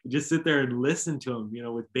just sit there and listen to him, you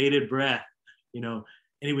know, with bated breath, you know,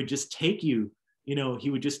 and he would just take you, you know, he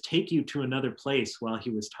would just take you to another place while he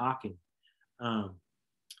was talking.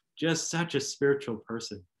 Just such a spiritual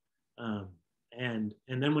person. And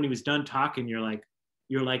then when he was done talking, you're like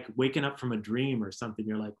waking up from a dream or something.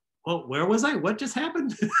 You're like, oh, where was I? What just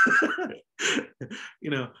happened?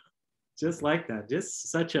 You know, just like that.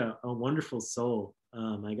 Just such a wonderful soul.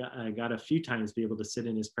 I got a few times be able to sit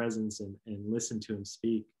in his presence and listen to him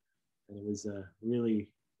speak, and it was really,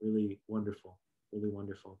 really wonderful, really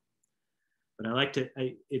wonderful. But I like to.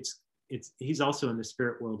 he's also in the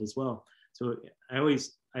spirit world as well. So I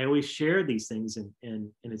always share these things,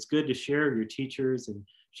 and it's good to share your teachers and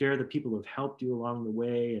share the people who have helped you along the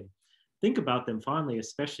way, and think about them fondly,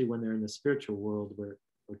 especially when they're in the spiritual world. Where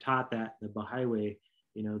we're taught that in the Baha'i way,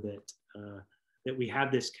 that we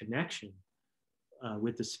have this connection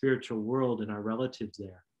with the spiritual world and our relatives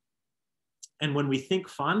there. And when we think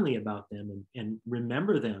fondly about them and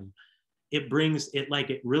remember them, it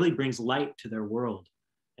really brings light to their world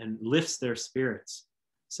and lifts their spirits.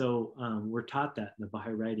 So we're taught that in the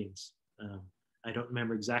Baha'i writings. I don't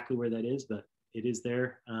remember exactly where that is, but it is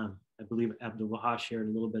there. I believe Abdul Wahab shared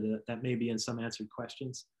a little bit of that. That may be in some answered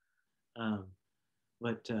questions. And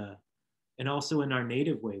also in our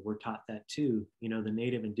native way, we're taught that too. The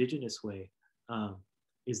native indigenous way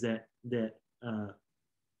is that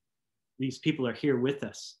these people are here with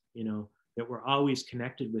us, that we're always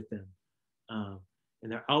connected with them.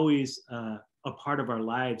 And they're always a part of our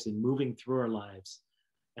lives and moving through our lives,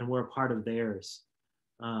 and we're a part of theirs.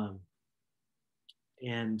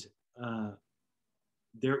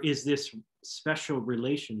 There is this special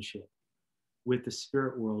relationship with the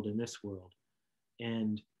spirit world in this world.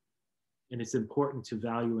 And it's important to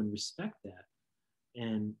value and respect that.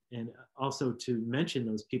 And also to mention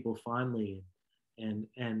those people fondly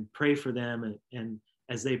and pray for them, and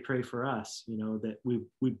as they pray for us, that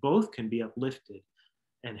we both can be uplifted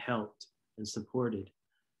and helped and supported.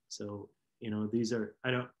 So, these are,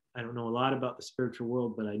 I don't know a lot about the spiritual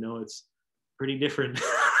world, but I know it's pretty different.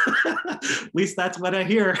 At least that's what I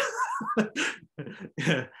hear.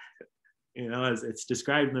 As it's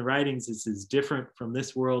described in the writings, it's as different from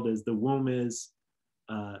this world as the womb is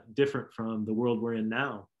different from the world we're in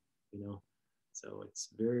now, So it's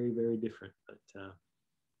very, very different. But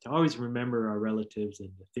to always remember our relatives and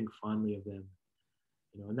to think fondly of them,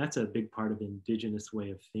 and that's a big part of the indigenous way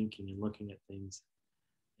of thinking and looking at things,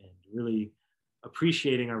 and really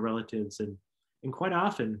appreciating our relatives. And quite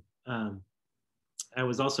often, I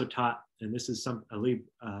was also taught, and this is Lee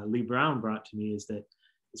Brown brought to me, is that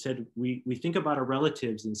it said we think about our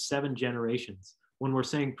relatives in 7 generations. When we're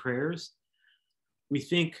saying prayers, we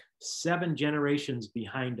think 7 generations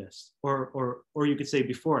behind us, or you could say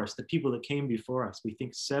before us, the people that came before us. We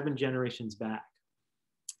think 7 generations back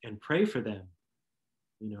and pray for them,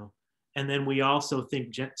 And then we also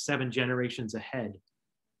think 7 generations ahead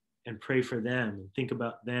and pray for them and think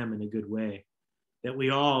about them in a good way, that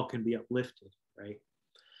we all can be uplifted, right?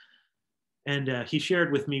 And he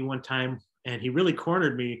shared with me one time, and he really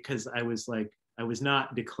cornered me because I was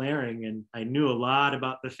not declaring, and I knew a lot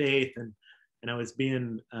about the faith, and I was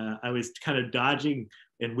I was kind of dodging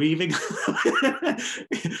and weaving, and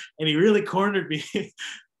he really cornered me. It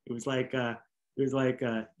was like, when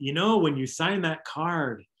you sign that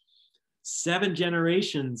card, 7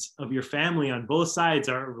 generations of your family on both sides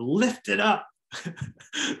are lifted up.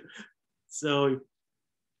 So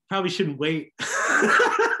probably shouldn't wait.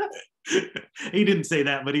 He didn't say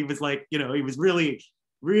that, but he was like, he was really,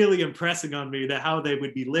 really impressing on me that how they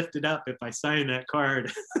would be lifted up if I signed that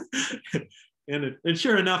card. And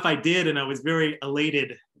sure enough, I did, and I was very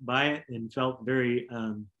elated by it and felt very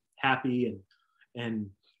happy,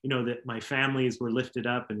 and that my families were lifted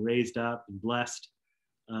up and raised up and blessed.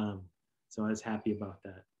 So I was happy about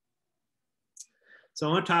that. So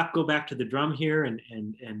I want to go back to the drum here and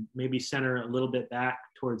maybe center a little bit back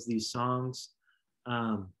towards these songs.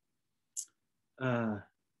 So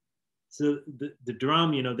the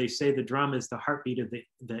drum, they say the drum is the heartbeat of the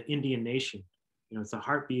Indian nation. It's the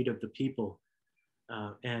heartbeat of the people.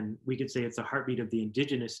 And we could say it's the heartbeat of the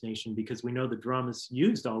indigenous nation, because we know the drum is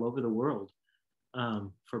used all over the world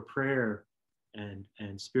for prayer and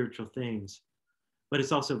spiritual things. But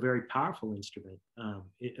it's also a very powerful instrument.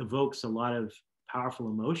 It evokes a lot of powerful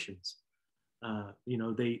emotions.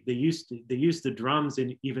 They used the drums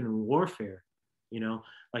even in warfare.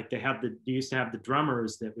 Like they used to have the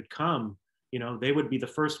drummers that would come. They would be the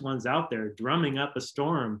first ones out there drumming up a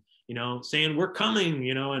storm. Saying we're coming.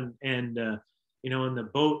 And in the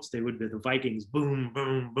boats they would be the Vikings, boom,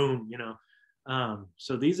 boom, boom.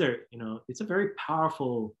 So these are, it's a very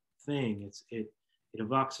powerful thing. It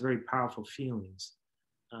evokes very powerful feelings.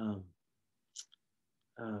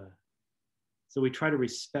 So we try to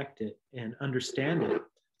respect it and understand it.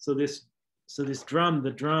 So this drum,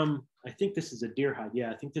 the drum, I think this is a deer hide. Yeah,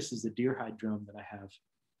 I think this is the deer hide drum that I have.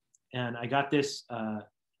 And I got this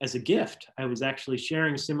as a gift. I was actually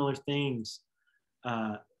sharing similar things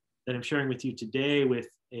that I'm sharing with you today with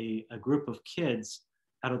a group of kids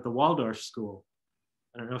out of the Waldorf School.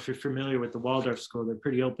 I don't know if you're familiar with the Waldorf School. They're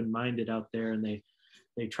pretty open-minded out there, and they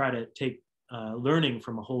try to take learning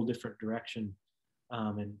from a whole different direction.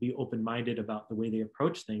 and be open-minded about the way they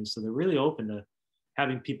approach things. So they're really open to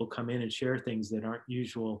having people come in and share things that aren't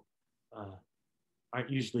usually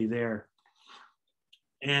there.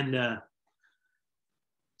 And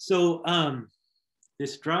so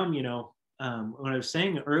this drum, what I was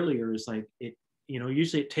saying earlier is like it,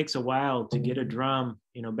 usually it takes a while to get a drum.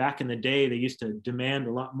 Back in the day, they used to demand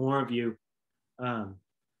a lot more of you.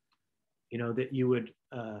 That you would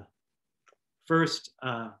first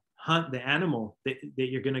hunt the animal that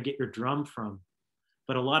you're going to get your drum from.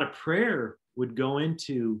 But a lot of prayer would go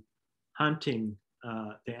into hunting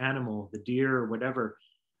the animal, the deer or whatever.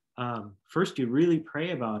 First, you really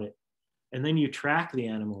pray about it, and then you track the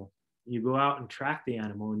animal. You go out and track the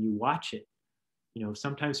animal and you watch it,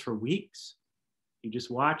 sometimes for weeks. You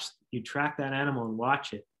just you track that animal and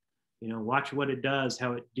watch it, watch what it does,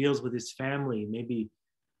 how it deals with its family, maybe,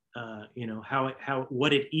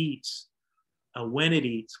 what it eats, when it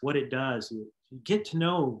eats, what it does. You get to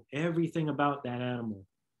know everything about that animal.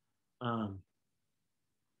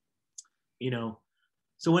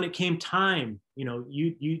 So when it came time,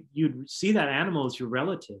 you'd see that animal as your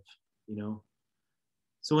relative,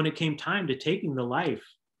 So when it came time to taking the life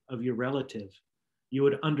of your relative, you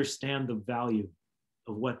would understand the value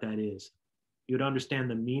of what that is. You would understand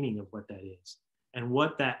the meaning of what that is and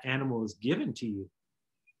what that animal is given to you.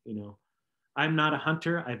 I'm not a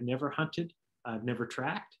hunter. I've never hunted. I've never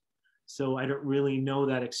tracked. So I don't really know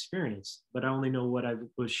that experience, but I only know what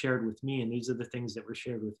was shared with me. And these are the things that were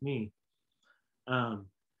shared with me. And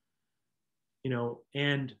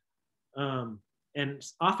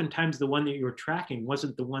oftentimes the one that you were tracking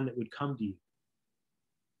wasn't the one that would come to you.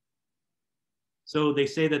 So they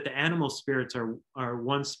say that the animal spirits are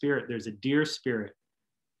one spirit. There's a deer spirit.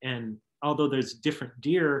 And although there's different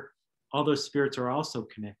deer, all those spirits are also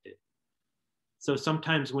connected. So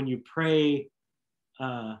sometimes when you pray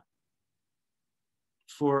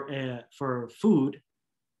for food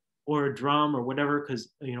or a drum or whatever,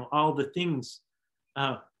 because all the things,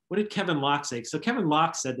 what did Kevin Locke say? So Kevin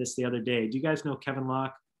Locke said this the other day. Do you guys know Kevin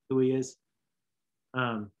Locke, who he is?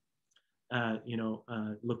 Lakota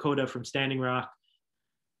from Standing Rock.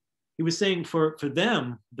 He was saying for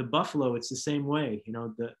them, the buffalo, it's the same way.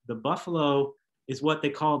 The buffalo is what they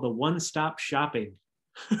call the one-stop shopping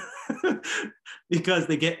because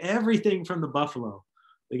they get everything from the buffalo.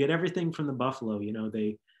 They get everything from the buffalo, and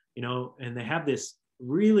they have this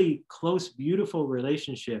really close, beautiful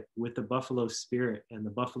relationship with the buffalo spirit and the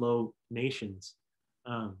buffalo nations.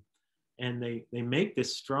 And they make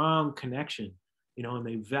this strong connection, and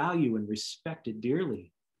they value and respect it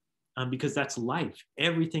dearly because that's life.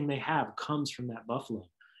 Everything they have comes from that buffalo.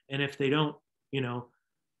 And if they don't,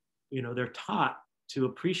 they're taught to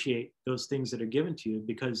appreciate those things that are given to you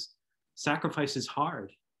because sacrifice is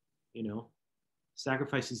hard,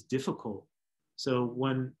 sacrifice is difficult. So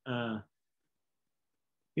when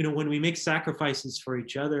we make sacrifices for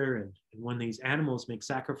each other and when these animals make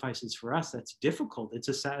sacrifices for us, that's difficult.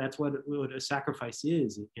 That's what a sacrifice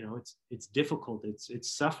is. It's difficult.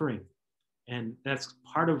 It's suffering. And that's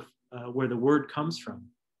part of where the word comes from,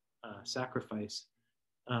 sacrifice.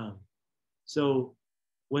 So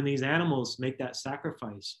when these animals make that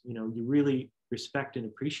sacrifice, you really respect and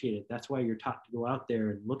appreciate it. That's why you're taught to go out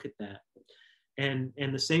there and look at that. And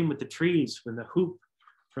the same with the trees, from the hoop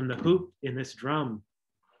in this drum,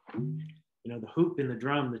 the hoop in the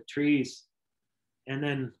drum, the trees, and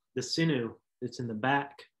then the sinew that's in the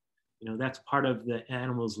back, that's part of the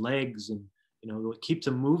animal's legs and, what keeps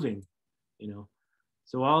them moving,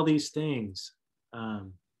 So all these things are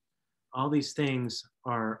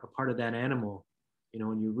a part of that animal,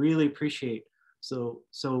 and you really appreciate. So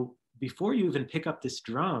before you even pick up this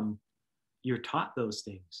drum, you're taught those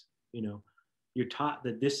things, You're taught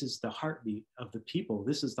that this is the heartbeat of the people.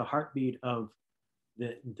 This is the heartbeat of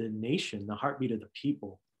the nation, the heartbeat of the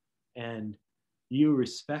people. And you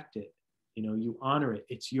respect it, you honor it.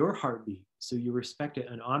 It's your heartbeat. So you respect it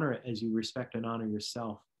and honor it as you respect and honor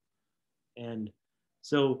yourself. And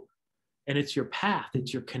it's your path,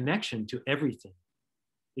 it's your connection to everything.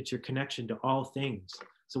 It's your connection to all things.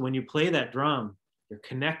 So when you play that drum, you're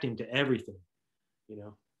connecting to everything,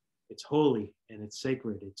 It's holy and it's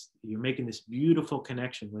sacred. You're making this beautiful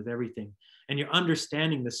connection with everything, and you're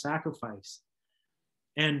understanding the sacrifice.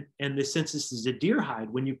 And since this is a deer hide,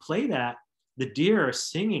 when you play that, the deer are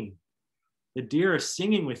singing. The deer are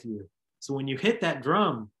singing with you. So when you hit that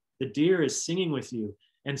drum, the deer is singing with you,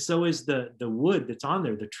 and so is the wood that's on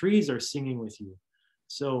there. The trees are singing with you.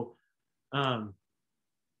 So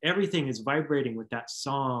everything is vibrating with that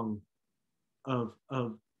song of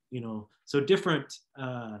so different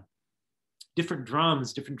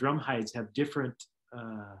drums, different drum hides have different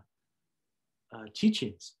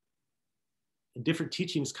teachings, and different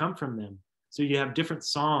teachings come from them. So you have different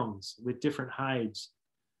songs with different hides.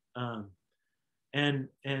 And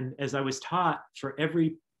as I was taught, for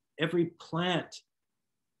every plant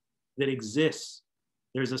that exists,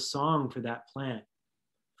 there's a song for that plant.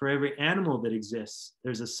 For every animal that exists,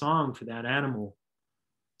 there's a song for that animal.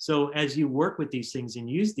 So as you work with these things and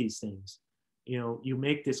use these things, you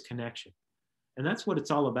make this connection. And that's what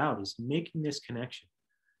it's all about, is making this connection.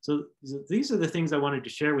 So these are the things I wanted to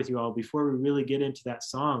share with you all before we really get into that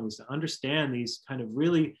song, is to understand these kind of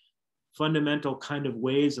really fundamental kind of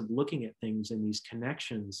ways of looking at things and these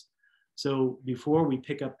connections. So before we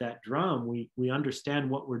pick up that drum, we understand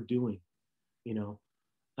what we're doing,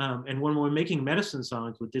 and when we're making medicine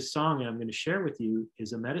songs, with this song I'm going to share with you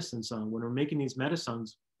is a medicine song. When we're making these medicine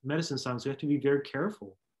songs, we have to be very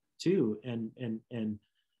careful too, and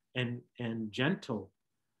gentle,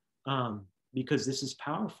 because this is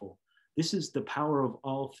powerful. This is the power of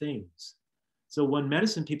all things. So when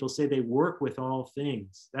medicine people say they work with all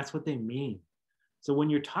things, that's what they mean. So when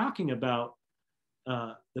you're talking about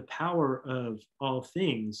the power of all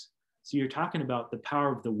things, so you're talking about the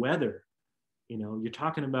power of the weather, you're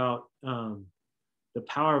talking about the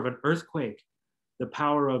power of an earthquake, the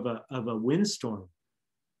power of a windstorm.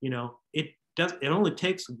 It only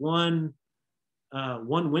takes one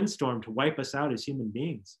windstorm to wipe us out as human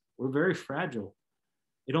beings. We're very fragile.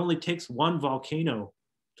 It only takes one volcano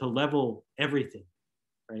to level everything,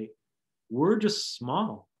 right? We're just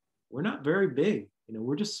small. We're not very big.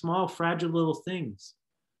 We're just small, fragile little things.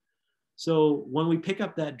 So when we pick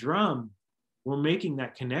up that drum, we're making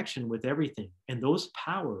that connection with everything. And those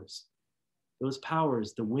powers,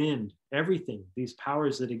 the wind, everything, these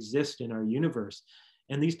powers that exist in our universe,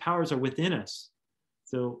 and these powers are within us.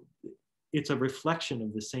 So it's a reflection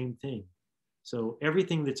of the same thing. So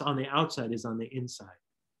everything that's on the outside is on the inside,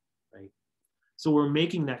 right? So we're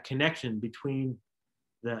making that connection between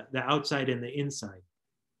the outside and the inside.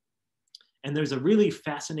 And there's a really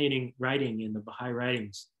fascinating writing in the Baha'i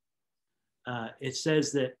writings. It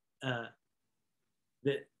says that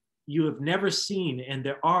that you have never seen, and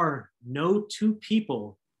there are no two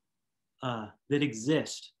people that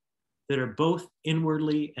exist that are both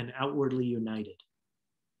inwardly and outwardly united.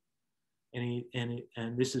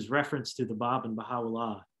 And this is reference to the Bab and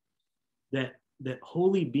Baha'u'llah, that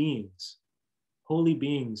holy beings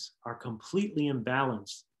are completely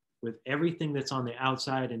imbalanced with everything that's on the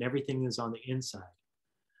outside and everything that's on the inside.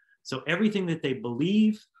 So everything that they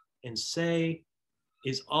believe and say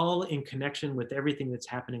is all in connection with everything that's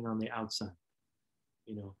happening on the outside.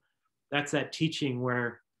 That's that teaching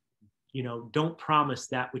where, don't promise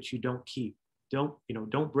that which you don't keep.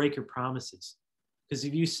 Don't break your promises. Because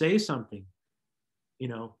if you say something,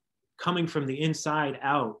 coming from the inside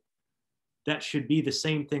out, that should be the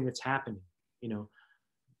same thing that's happening.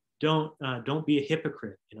 Don't be a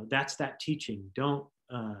hypocrite. That's that teaching. Don't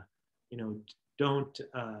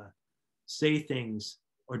say things,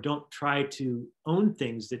 or don't try to own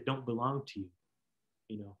things that don't belong to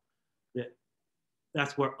you.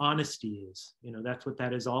 That's where honesty is. That's what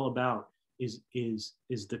that is all about. Is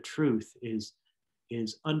the truth. Is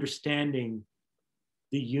understanding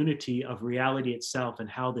the unity of reality itself, and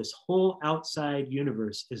how this whole outside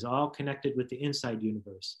universe is all connected with the inside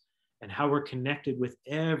universe, and how we're connected with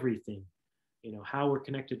everything. How we're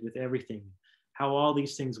connected with everything. How all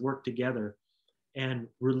these things work together. And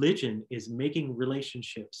religion is making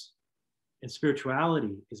relationships, and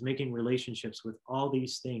spirituality is making relationships with all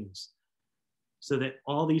these things, so that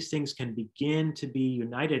all these things can begin to be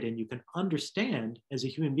united. And you can understand as a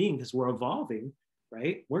human being, because we're evolving,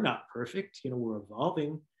 right? We're not perfect, we're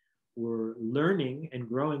evolving, we're learning and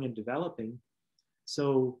growing and developing.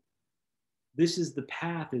 So this is the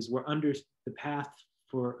path, the path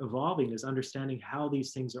for evolving, is understanding how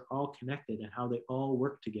these things are all connected and how they all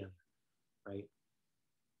work together, right?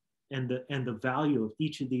 And the value of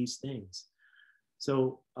each of these things.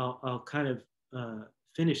 So I'll kind of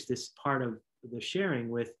finish this part of the sharing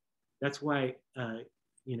with, that's why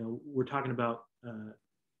we're talking about,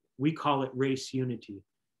 we call it race unity.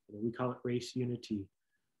 We call it race unity,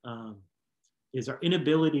 is our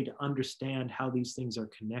inability to understand how these things are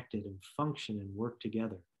connected and function and work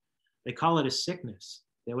together. They call it a sickness.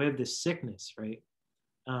 That we have this sickness, right?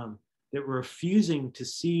 That we're refusing to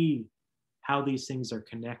see how these things are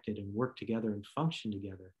connected and work together and function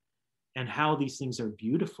together, and how these things are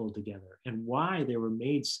beautiful together, and why they were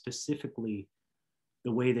made specifically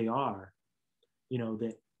the way they are.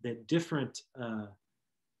 That different,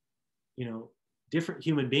 different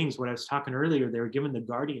human beings, what I was talking earlier, they were given the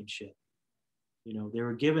guardianship. They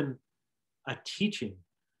were given a teaching.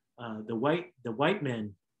 The white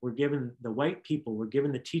men were given, the white people were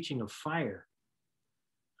given the teaching of fire.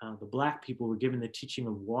 The black people were given the teaching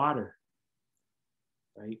of water,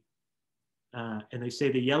 right? And they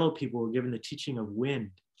say the yellow people were given the teaching of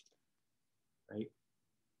wind, right?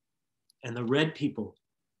 And the red people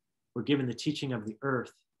were given the teaching of the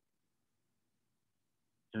earth.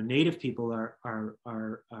 You know, native people are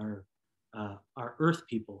earth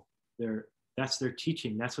people. That's their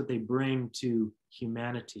teaching. That's what they bring to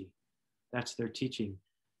humanity. That's their teaching.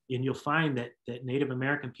 And you'll find that Native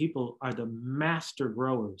American people are the master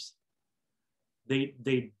growers. They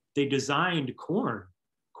designed corn.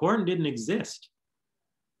 Corn didn't exist.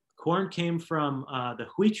 Corn came from the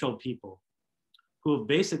Huichol people, who have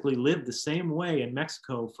basically lived the same way in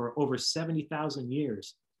Mexico for over 70,000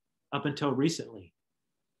 years, up until recently.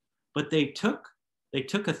 But they took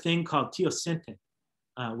a thing called teosinte,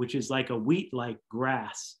 which is like a wheat-like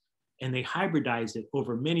grass, and they hybridized it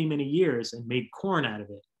over many, many years and made corn out of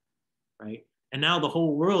it, right? And now the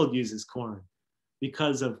whole world uses corn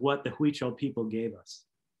because of what the Huichol people gave us,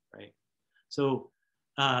 right? So,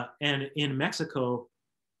 and in Mexico,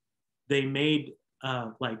 they made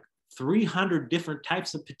like 300 different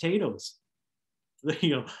types of potatoes,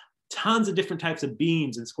 you know, tons of different types of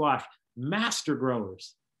beans and squash, master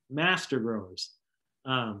growers.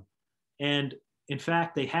 And in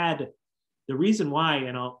fact, they had the reason why,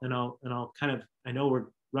 and I'll kind of, I know we're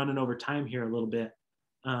running over time here a little bit,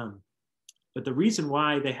 but the reason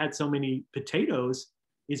why they had so many potatoes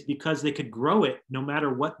is because they could grow it no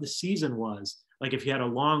matter what the season was. Like if you had a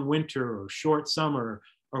long winter or short summer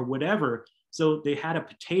or whatever. So they had a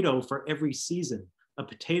potato for every season, a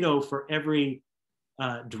potato for every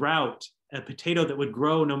drought, a potato that would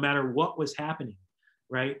grow no matter what was happening,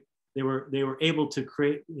 right? They were able to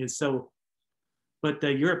create, so, but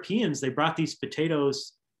the Europeans, they brought these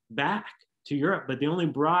potatoes back to Europe, but they only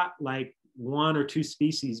brought like 1 or 2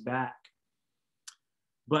 species back.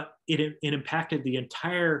 But it impacted the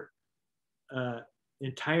entire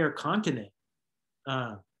continent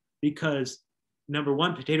because number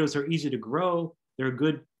one, potatoes are easy to grow. They're a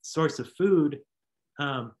good source of food.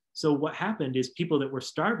 So what happened is people that were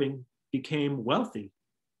starving became wealthy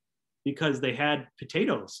because they had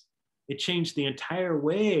potatoes. It changed the entire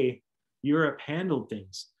way Europe handled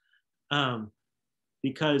things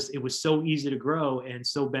because it was so easy to grow and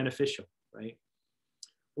so beneficial, right?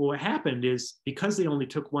 Well, what happened is because they only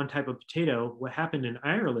took one type of potato, what happened in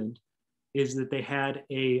Ireland is that they had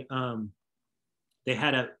a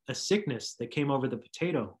sickness that came over the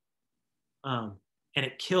potato and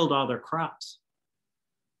it killed all their crops.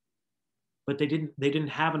 But they didn't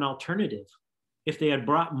have an alternative. If they had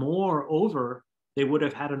brought more over, they would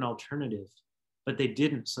have had an alternative, but they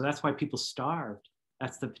didn't. So that's why people starved.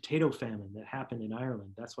 That's the potato famine that happened in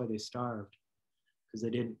Ireland. That's why they starved, because they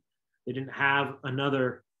didn't have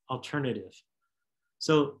another alternative.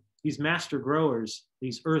 So these master growers,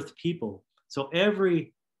 these earth people, so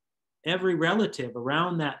every relative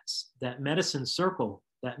around that medicine circle,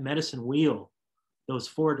 that medicine wheel, those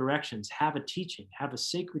 4 directions, have a teaching, have a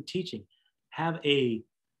sacred teaching, have a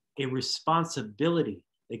responsibility.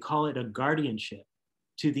 They call it a guardianship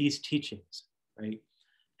to these teachings, right?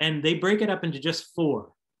 And they break it up into just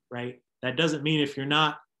 4, right? That doesn't mean if you're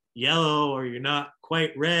not yellow or you're not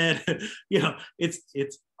quite red, you know, it's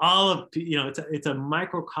all of, you know, it's a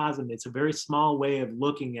microcosm. It's a very small way of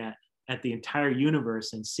looking at the entire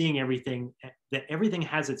universe and seeing everything, that everything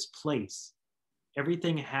has its place.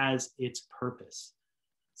 Everything has its purpose.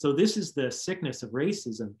 So this is the sickness of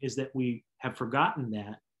racism, is that we have forgotten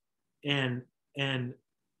that and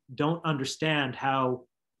don't understand how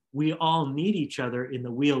we all need each other in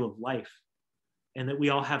the wheel of life, and that we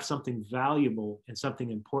all have something valuable and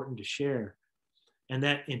something important to share. And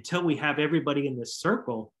that until we have everybody in this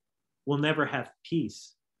circle, we'll never have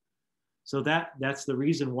peace. So that's the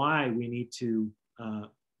reason why we need to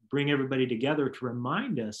bring everybody together to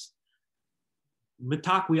remind us,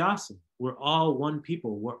 Mitakuyasin, we're all one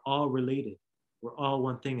people, we're all related, we're all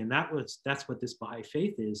one thing. And that's what this Baha'i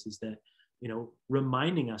faith is that, you know,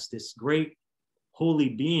 reminding us, this great holy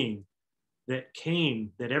being that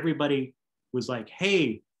came, that everybody was like,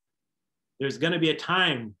 hey, there's going to be a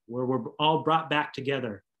time where we're all brought back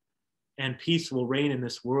together and peace will reign in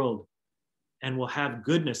this world and we'll have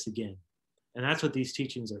goodness again. And that's what these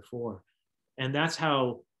teachings are for. And that's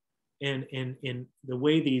how, in the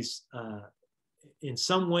way these, in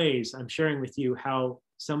some ways, I'm sharing with you how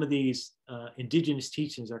some of these indigenous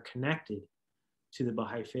teachings are connected to the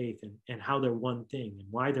Baha'i faith, and how they're one thing and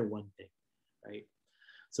why they're one thing, right?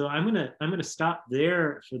 So I'm gonna stop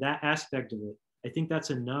there for that aspect of it. I think that's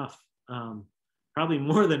enough, probably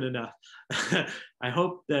more than enough. I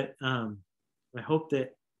hope that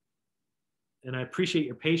I appreciate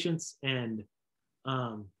your patience. And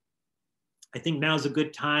I think now's a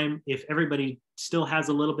good time. If everybody still has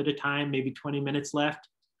a little bit of time, maybe 20 minutes left,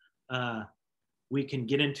 we can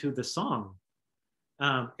get into the song.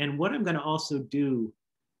 And what I'm going to also do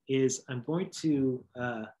is I'm going to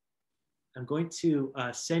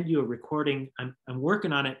send you a recording. I'm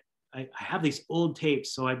working on it. I have these old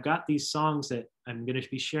tapes, so I've got these songs that I'm going to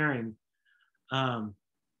be sharing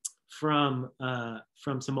from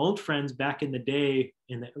some old friends back in the day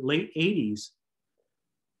in the late 80s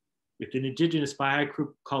with an indigenous Baha'i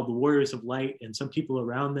group called the Warriors of Light, and some people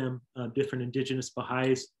around them, different indigenous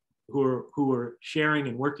Baha'is who are sharing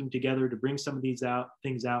and working together to bring some of these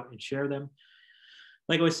things out and share them.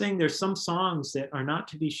 Like I was saying, there's some songs that are not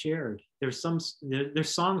to be shared. There's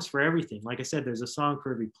songs for everything. Like I said, there's a song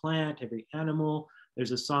for every plant, every animal.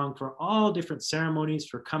 There's a song for all different ceremonies,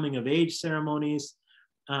 for coming of age ceremonies.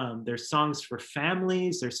 There's songs for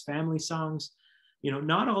families. There's family songs.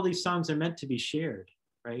 Not all these songs are meant to be shared,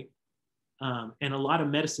 right? And a lot of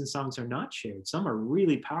medicine songs are not shared. Some are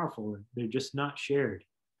really powerful and they're just not shared.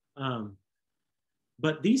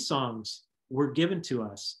 But these songs were given to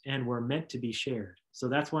us and were meant to be shared. So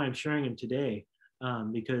that's why I'm sharing them today,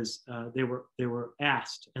 because they were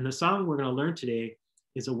asked. And the song we're going to learn today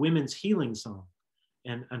is a women's healing song.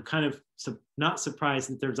 And I'm kind of not surprised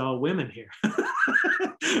that there's all women here.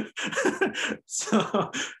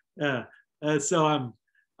 So I'm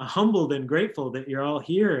humbled and grateful that you're all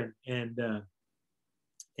here, and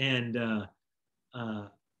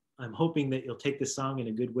I'm hoping that you'll take this song in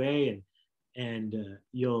a good way, and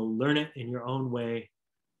you'll learn it in your own way,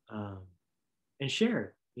 and share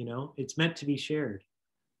it. It's meant to be shared.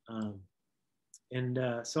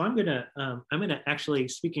 So I'm gonna actually,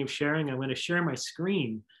 speaking of sharing, I'm gonna share my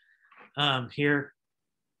screen here,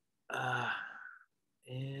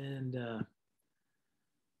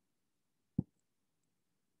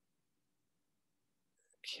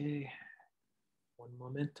 okay, one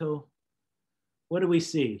momento. What do we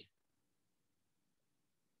see?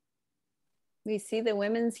 We see the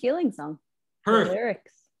women's healing song. Perfect. The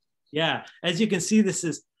lyrics. Yeah, as you can see,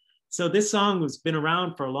 this song has been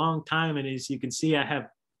around for a long time, and as you can see, I have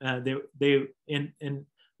and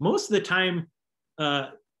most of the time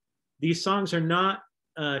these songs are not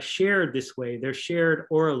shared this way. They're shared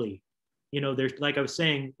orally. There's, like I was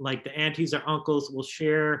saying, like the aunties or uncles will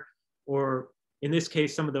share, or in this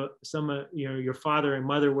case, some of your father and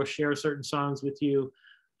mother will share certain songs with you.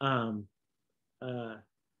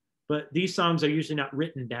 But these songs are usually not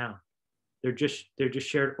written down. They're just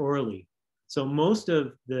shared orally. So most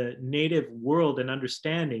of the native world and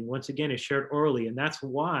understanding, once again, is shared orally, and that's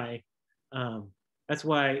why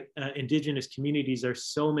indigenous communities are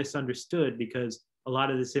so misunderstood, because a lot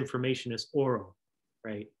of this information is oral,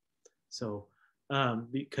 right? So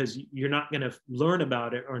because you're not going to learn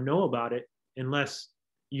about it or know about it unless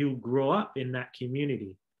you grow up in that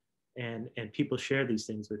community, and people share these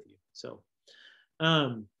things with you. So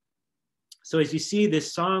as you see,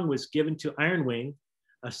 this song was given to Iron Wing,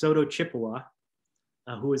 a Soto Chippewa,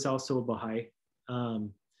 who is also a Baha'i.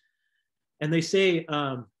 And they say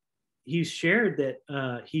he shared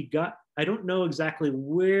that he got, I don't know exactly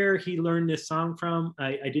where he learned this song from.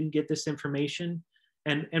 I didn't get this information.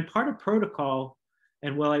 And part of protocol,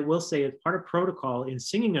 and well, I will say it's part of protocol in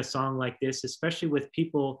singing a song like this, especially with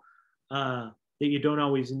people that you don't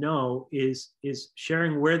always know, is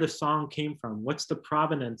sharing where the song came from. What's the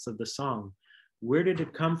provenance of the song? Where did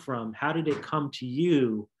it come from? How did it come to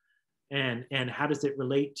you? And how does it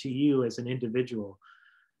relate to you as an individual?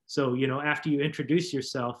 So, after you introduce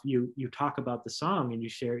yourself, you talk about the song, and you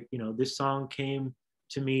share, this song came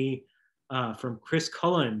to me from Chris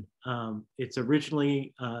Cullen. It's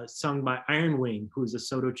originally sung by Iron Wing, who's a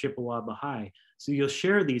Soto Chippewa Baha'i. So you'll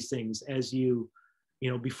share these things as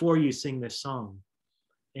before you sing this song.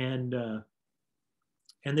 And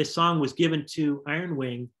this song was given to Iron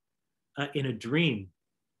Wing in a dream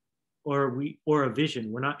or a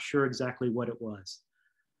vision. We're not sure exactly what it was.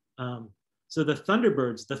 So the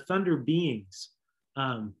Thunderbirds, the Thunder beings,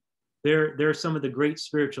 they're some of the great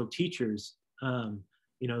spiritual teachers.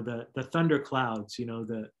 The thunder clouds,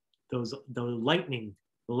 the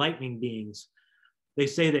lightning beings. They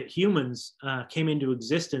say that humans came into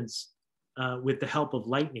existence with the help of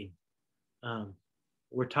lightning.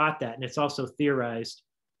 We're taught that, and it's also theorized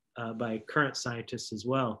by current scientists as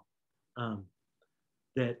well,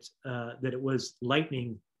 that it was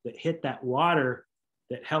lightning that hit that water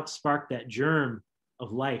that helped spark that germ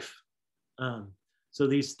of life. So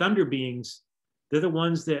these thunder beings, they're the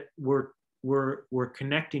ones that we're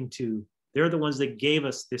connecting to. They're the ones that gave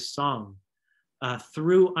us this song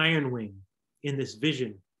through Iron Wing in this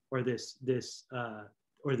vision. or this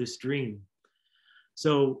dream.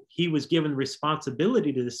 So he was given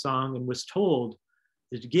responsibility to the song and was told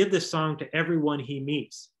to give this song to everyone he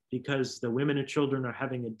meets, because the women and children are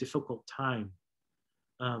having a difficult time.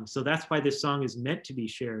 So that's why this song is meant to be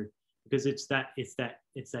shared, because it's that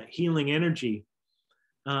healing energy.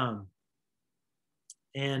 So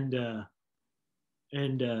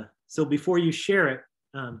before you share it,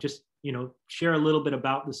 just share a little bit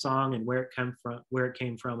about the song and where it came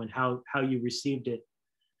from, and how you received it.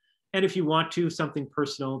 And if you want to, something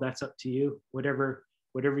personal, that's up to you, whatever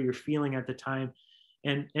you're feeling at the time.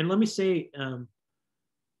 And let me say,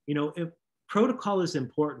 protocol is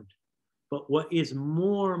important, but what is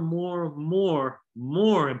more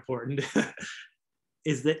important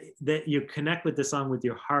is that you connect with the song with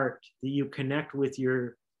your heart, that you connect with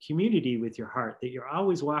your community with your heart, that you're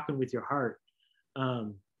always walking with your heart.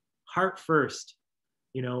 Heart first,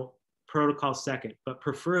 protocol second, but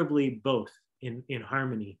preferably both in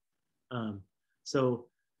harmony. So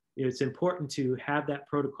it's important to have that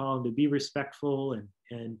protocol and to be respectful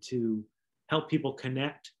and to help people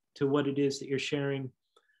connect to what it is that you're sharing.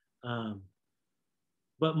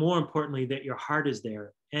 But more importantly, that your heart is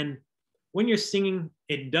there. And when you're singing,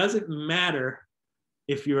 it doesn't matter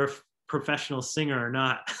if you're a professional singer or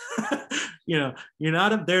not. You're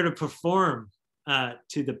not up there to perform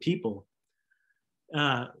to the people.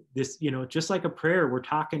 Just like a prayer, we're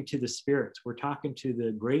talking to the spirits. We're talking to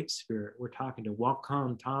the great spirit. We're talking to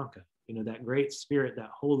Wakantanka, that great spirit, that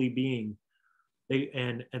holy being.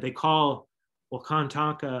 They call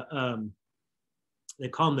Wakantanka, they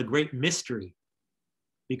call him the great mystery,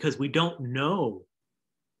 because we don't know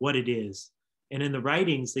what it is. And in the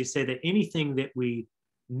writings, they say that anything that we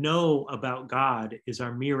know about God is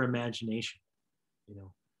our mere imagination.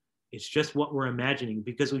 It's just what we're imagining,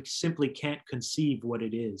 because we simply can't conceive what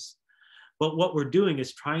it is. But what we're doing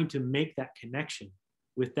is trying to make that connection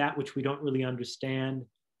with that which we don't really understand,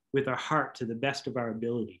 with our heart, to the best of our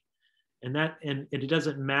ability. And it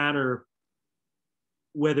doesn't matter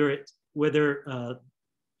whether a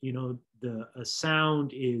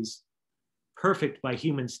sound is perfect by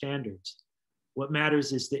human standards. What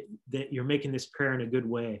matters is that you're making this prayer in a good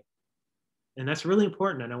way. And that's really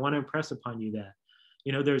important. And I want to impress upon you that,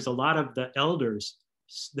 there's a lot of the elders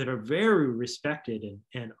that are very respected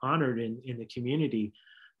and honored in the community.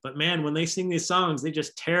 But man, when they sing these songs, they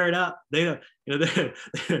just tear it up. They,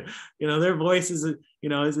 their voice isn't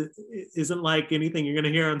like anything you're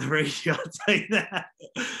going to hear on the radio. I'll tell you that.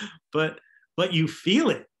 But you feel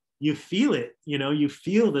it. You feel it. You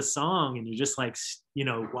feel the song, and you're just like,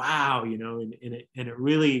 wow, and it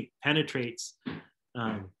really penetrates.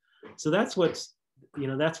 So that's what's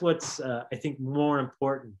I think more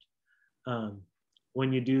important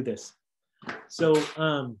when you do this. So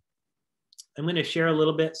I'm going to share a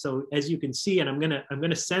little bit. So as you can see, and I'm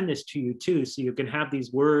going to send this to you too, so you can have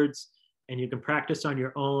these words and you can practice on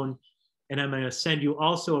your own. And I'm going to send you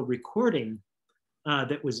also a recording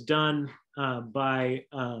that was done by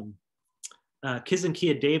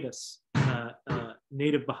Kizankia Davis,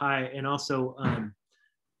 native Baha'i, and also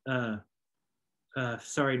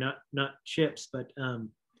sorry, not Chips, but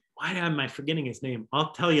why am I forgetting his name?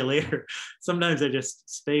 I'll tell you later. Sometimes I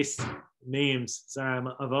just space names. Sorry,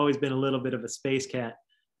 I've always been a little bit of a space cat.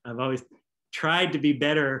 I've always tried to be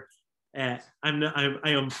better at. I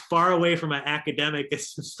am far away from my academic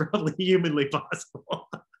as probably humanly possible.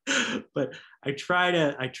 But I try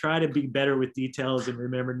to be better with details and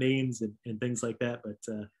remember names and things like that. But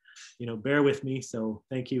bear with me. So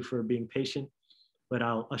thank you for being patient. But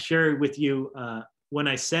I'll share it with you when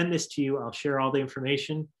I send this to you. I'll share all the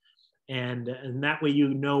information, and that way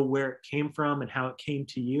you know where it came from and how it came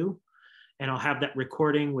to you. And I'll have that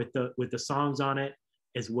recording with the songs on it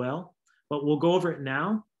as well. But we'll go over it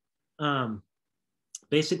now.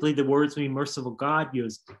 Basically, the words mean, "Merciful God, you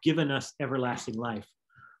have given us everlasting life,"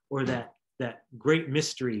 or that great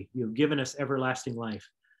mystery, you have given us everlasting life.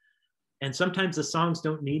 And sometimes the songs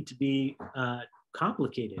don't need to be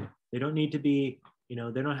complicated. They don't need to be, they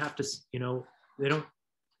don't have to,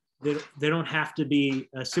 they don't have to be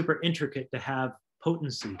super intricate to have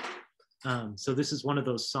potency. So this is one of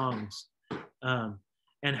those songs.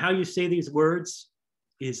 And how you say these words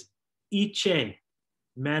is Iche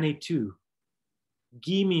Manitou,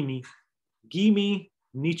 Gimi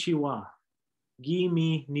Nichiwa,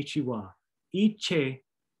 Gimi Nichiwa, Iche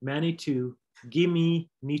Manitou, Gimi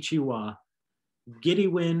Nichiwa,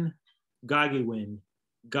 Gidiwin, Gagiwin,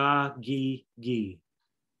 Ga Gi Gi.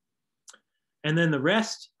 And then the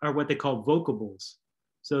rest are what they call vocables.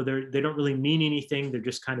 So they don't really mean anything. They're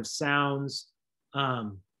just kind of sounds.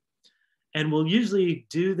 and we'll usually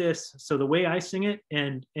do this. So the way I sing it,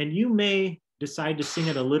 and you may decide to sing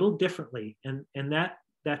it a little differently, and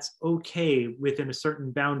that's okay within a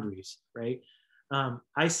certain boundaries, right?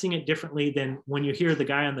 I sing it differently than when you hear the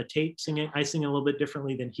guy on the tape sing it. I sing it a little bit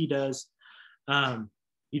differently than he does.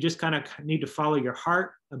 You just kind of need to follow your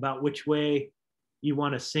heart about which way you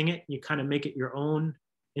want to sing it. You kind of make it your own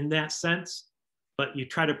in that sense, but you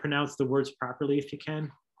try to pronounce the words properly if you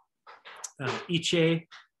can. Iche,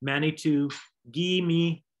 Manitou, Gi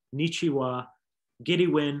Mi, Nichiwa,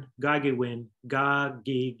 Gidiwin, Gagiwin, Ga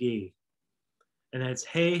Gi Gi. And then it's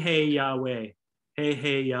hey, hey, Yahweh, hey,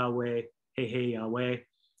 hey, Yahweh, hey, hey, Yahweh,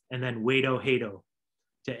 and then Wado, Hado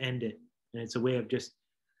to end it. And it's a way of just,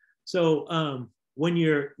 so when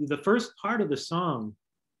you're, the first part of the song,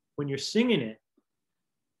 when you're singing it,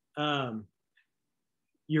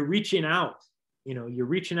 you're reaching out, you're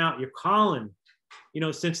reaching out, you're calling,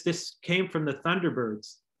 since this came from the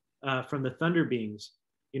Thunderbirds, from the Thunder Beings,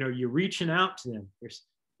 you're reaching out to them.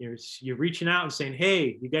 You're reaching out and saying,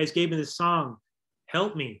 hey, you guys gave me this song,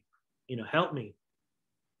 help me, help me.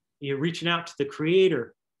 You're reaching out to the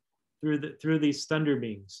Creator through these Thunder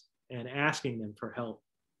Beings and asking them for help,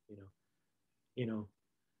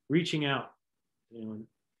 reaching out,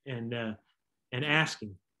 and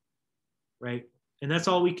asking, right? And that's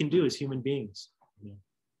all we can do as human beings.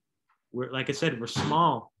 We're, like I said, we're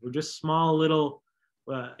small. We're just small little,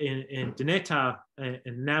 in Deneta,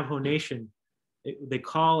 in Navajo Nation, they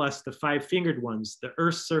call us the five-fingered ones, the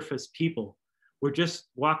Earth's surface people. We're just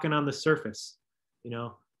walking on the surface.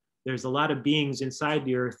 There's a lot of beings inside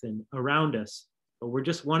the earth and around us, but we're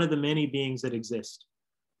just one of the many beings that exist.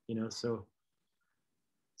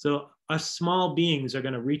 So us small beings are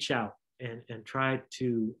going to reach out and try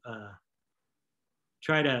to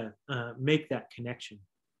make that connection.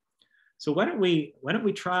 So why don't we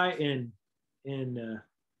try and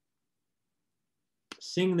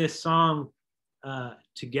sing this song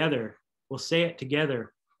together? We'll say it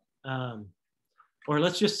together, or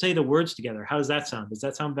let's just say the words together. How does that sound? Does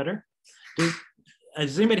that sound better?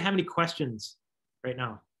 Does anybody have any questions right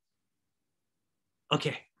now?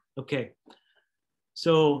 Okay.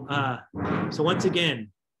 So once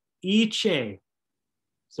again, Iche.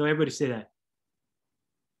 So everybody say that.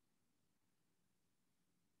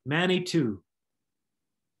 Manitou.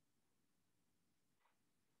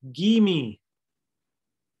 Gimi.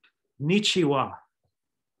 Nichiwa.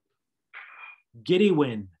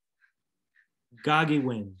 Gidiwin.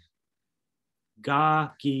 Gagiwin.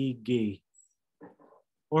 Ga Gi Gi.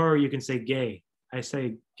 Or you can say gay. I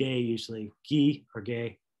say gay usually. Gi or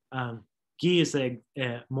gay. Gi is a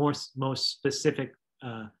most specific,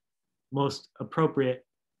 most appropriate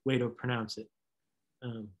way to pronounce it.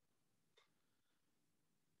 Can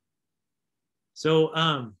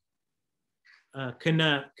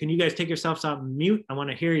you guys take yourselves off mute? I want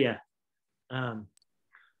to hear you.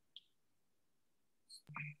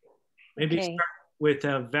 Maybe Okay. start with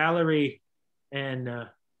Valerie and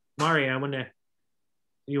Mari.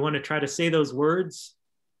 You want to try to say those words?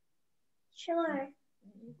 Sure.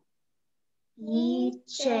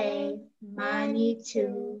 Iche,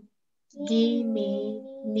 Manitou, Gimi,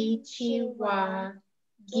 Nichiwa,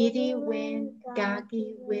 Gidiwin,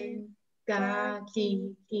 Gagiwin,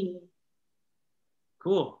 Gagigi.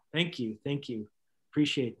 Cool. Thank you.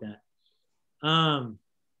 Appreciate that. I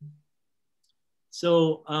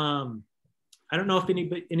don't know if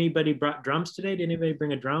anybody brought drums today. Did anybody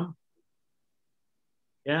bring a drum?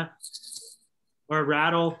 Yeah. Or a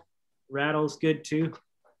rattle. Rattle's good too.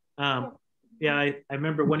 Yeah, I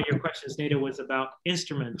remember one of your questions, Nada, was about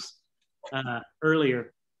instruments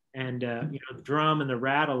earlier. And the drum and the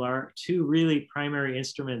rattle are two really primary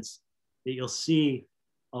instruments that you'll see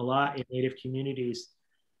a lot in Native communities.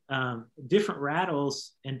 Different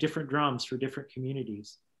rattles and different drums for different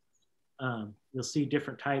communities. You'll see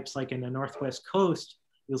different types, like in the Northwest Coast,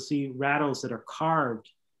 you'll see rattles that are carved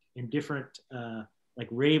in different, like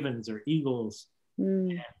ravens or eagles.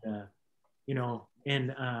 And,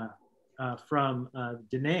 from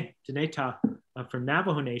Deneta, from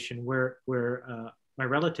Navajo Nation, where my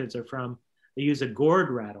relatives are from, they use a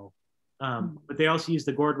gourd rattle, but they also use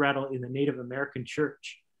the gourd rattle in the Native American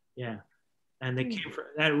church. Yeah, and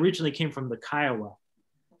that originally came from the Kiowa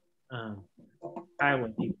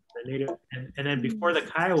people, the Native, and then before the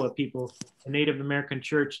Kiowa people, the Native American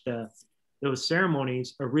church, those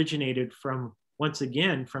ceremonies originated once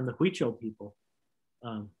again from the Huichol people,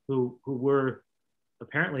 who were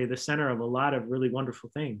apparently the center of a lot of really wonderful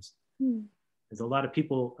things. There's a lot of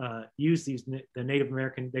people use the Native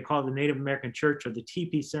American, they call it the Native American church, or the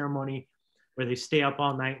teepee ceremony, where they stay up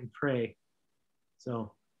all night and pray.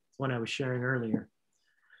 So it's one I was sharing earlier.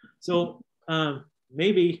 So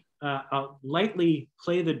maybe I'll lightly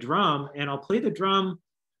play the drum, and I'll play the drum.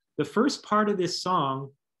 The first part of this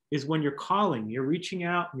song is when you're calling, you're reaching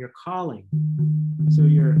out and you're calling. So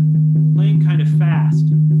you're playing kind of fast.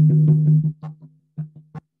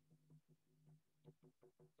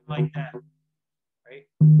 Like that, right?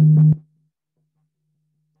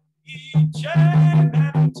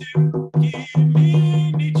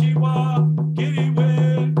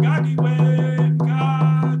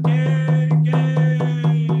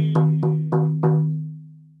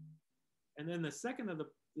 And then the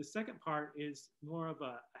second part is more of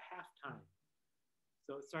a half time.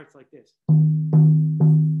 So it starts like this.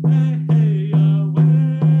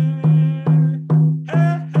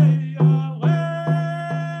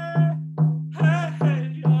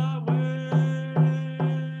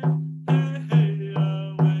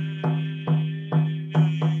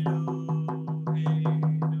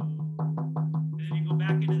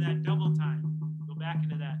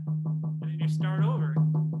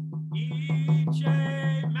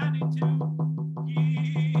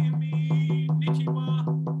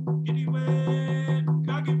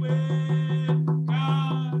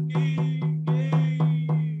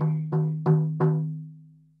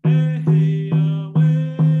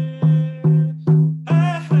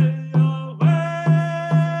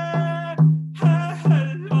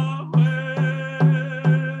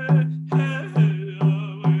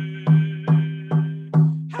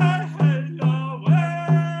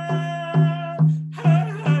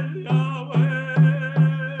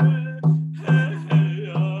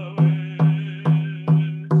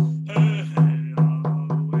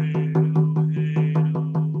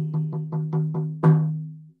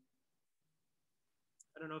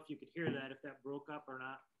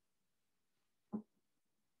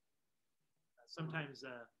 Sometimes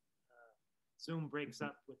Zoom breaks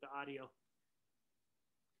up with the audio.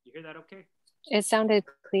 You hear that okay? It sounded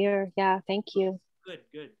clear. Yeah, thank you. Good,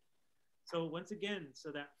 good. So once again, so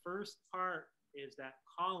that first part is that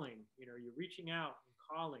calling, you're reaching out and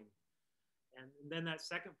calling. And then that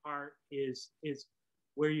second part is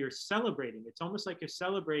where you're celebrating. It's almost like you're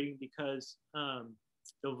celebrating because the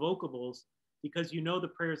vocables, because the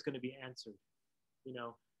prayer is going to be answered,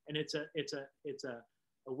 and it's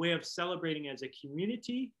a way of celebrating as a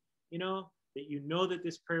community, that that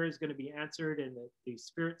this prayer is going to be answered, and that the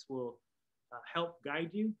spirits will help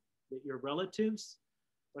guide you, that your relatives,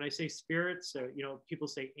 when I say spirits, people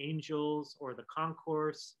say angels or the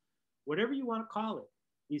concourse, whatever you want to call it,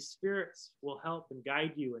 these spirits will help and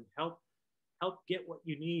guide you and help get what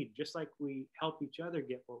you need, just like we help each other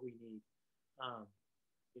get what we need,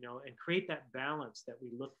 and create that balance that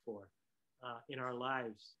we look for in our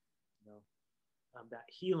lives. That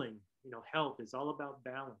healing, health is all about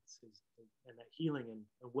balance, and that healing and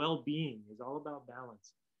well-being is all about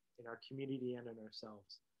balance in our community and in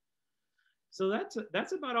ourselves. So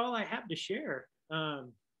that's about all I have to share. I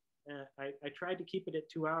tried to keep it at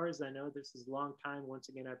 2 hours. I know this is a long time. Once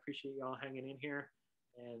again, I appreciate you all hanging in here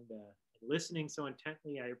and listening so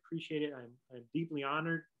intently. I appreciate it. I'm deeply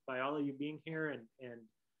honored by all of you being here, and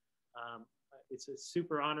it's a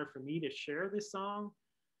super honor for me to share this song.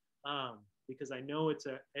 Because I know it's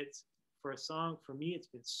for a song, for me, it's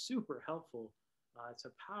been super helpful. It's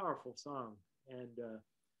a powerful song, and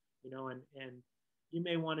and you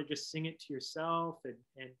may want to just sing it to yourself and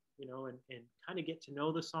kind of get to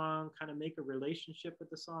know the song, kind of make a relationship with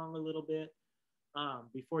the song a little bit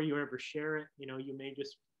before you ever share it. You may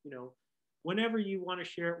just, whenever you want to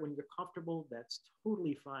share it, when you're comfortable, that's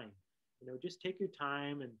totally fine. Just take your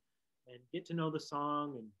time and get to know the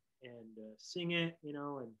song and sing it,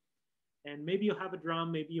 and maybe you'll have a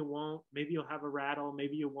drum, maybe you won't, maybe you'll have a rattle,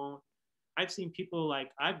 maybe you won't. I've seen people,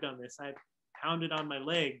 like, I've done this, I've pounded on my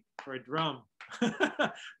leg for a drum,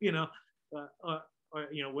 or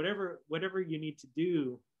whatever you need to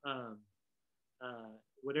do,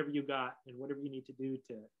 whatever you got and whatever you need to do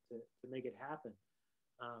to make it happen.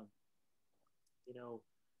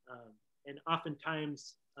 And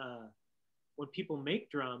oftentimes when people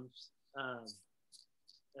make drums,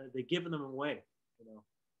 they give them away.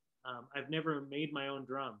 I've never made my own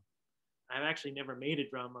drum. I've actually never made a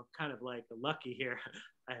drum. I'm kind of like lucky here.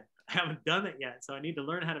 I haven't done it yet. So I need to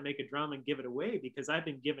learn how to make a drum and give it away, because I've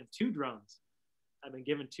been given 2 drums.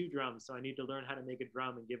 So I need to learn how to make a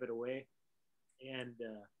drum and give it away. And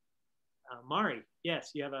Mari,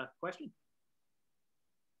 yes, you have a question?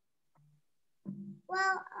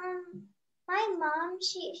 Well, my mom,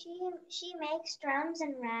 she makes drums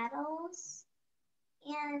and rattles,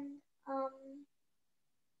 and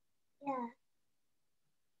yeah.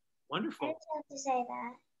 Wonderful. I just have to say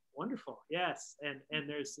that. Wonderful. Yes, and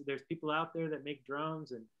there's people out there that make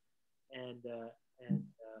drums, and and and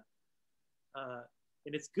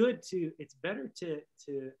and it's good to, it's better to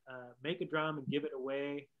make a drum and give it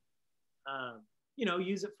away, you know,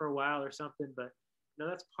 use it for a while or something, but you know,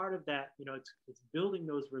 that's part of that, you know, it's building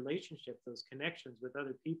those relationships, those connections with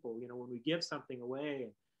other people. You know, when we give something away,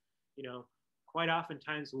 and you know, quite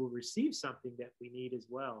oftentimes we'll receive something that we need as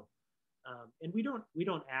well, and we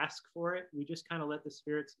don't ask for it. We just kind of let the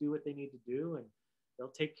spirits do what they need to do, and they'll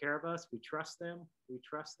take care of us. We trust them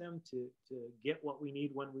to get what we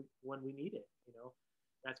need when we need it. You know,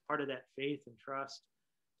 that's part of that faith and trust,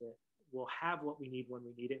 that we'll have what we need when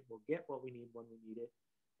we need it. We'll get what we need when we need it,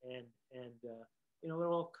 and you know,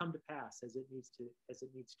 it'll all come to pass as it needs to.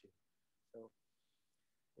 So,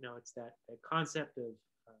 you know, it's that concept of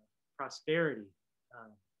prosperity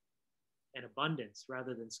and abundance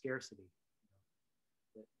rather than scarcity. You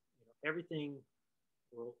know, that, you know, everything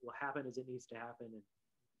will happen as it needs to happen and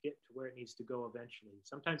get to where it needs to go eventually.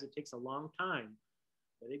 Sometimes it takes a long time,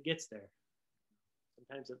 but it gets there.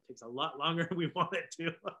 Sometimes it takes a lot longer than we want it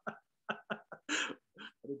to,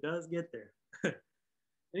 but it does get there.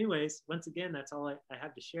 Anyways, once again, that's all I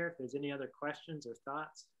have to share. If there's any other questions or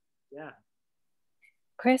thoughts, yeah.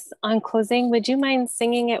 Chris, on closing, would you mind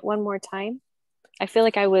singing it one more time? I feel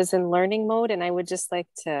like I was in learning mode and I would just like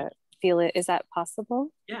to feel it. Is that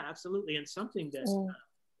possible? Yeah, absolutely. And something that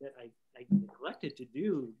that I neglected to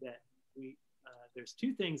do, that there's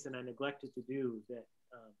two things that I neglected to do that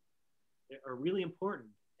are really important,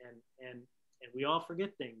 and we all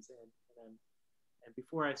forget things. And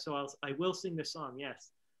before I will sing the song,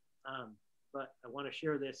 yes. But I want to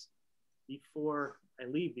share this before I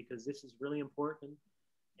leave, because this is really important,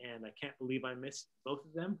 and I can't believe I missed both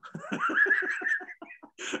of them.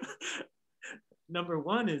 Number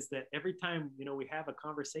one is that every time, you know, we have a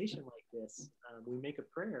conversation like this, we make a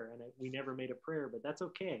prayer, and we never made a prayer, but that's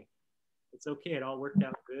okay. It's okay. It all worked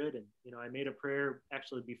out good. And, you know, I made a prayer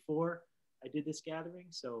actually before I did this gathering.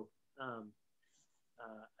 So I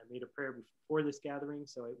made a prayer before this gathering.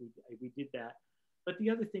 So we did that. But the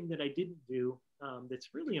other thing that I didn't do,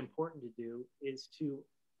 that's really important to do, is to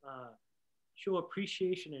show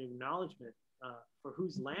appreciation and acknowledgement for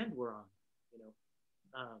whose land we're on.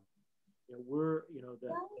 You know, we're, you know,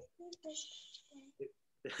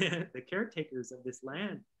 the caretakers of this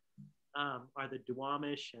land are the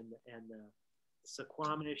Duwamish and the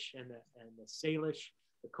Suquamish and the Salish,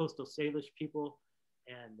 the coastal Salish people,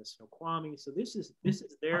 and the Snoqualmie. So this is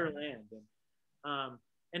their land,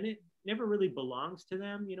 and it never really belongs to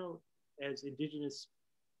them. You know, as indigenous,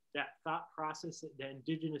 the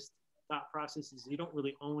indigenous thought process is you don't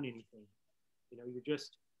really own anything. You know, you're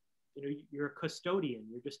just, you know, you're a custodian.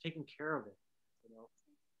 You're just taking care of it.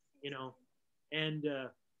 You know, and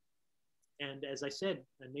as I said,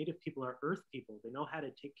 Native people are earth people. They know how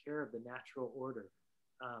to take care of the natural order.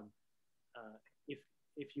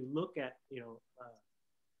 If you look at, you know,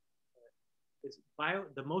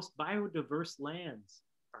 the most biodiverse lands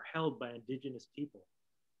are held by indigenous people.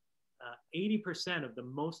 80% of the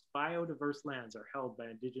most biodiverse lands are held by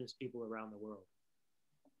indigenous people around the world.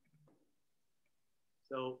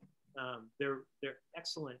 So they're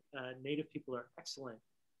excellent. Native people are excellent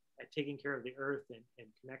at taking care of the earth and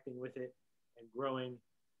connecting with it and growing.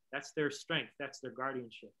 That's their strength. That's their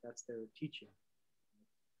guardianship. That's their teaching.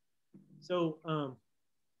 So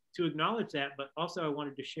to acknowledge that, but also I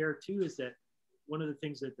wanted to share too, is that one of the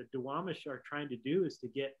things that the Duwamish are trying to do is to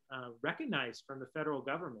get recognized from the federal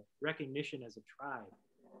government, recognition as a tribe.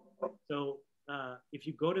 So if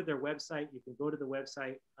you go to their website, you can go to the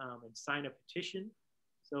website and sign a petition.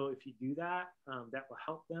 So if you do that, that will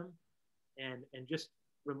help them, and just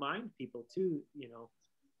remind people too, you know,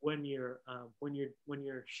 when you're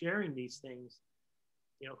sharing these things,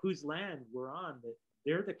 you know, whose land we're on, that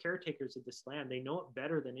they're the caretakers of this land. They know it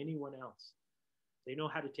better than anyone else. They know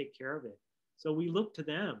how to take care of it. So we look to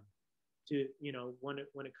them to, you know, when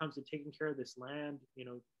it comes to taking care of this land, you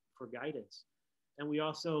know, for guidance. And we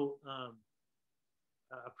also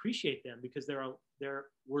appreciate them because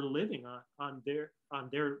we're living on their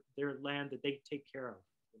land that they take care of.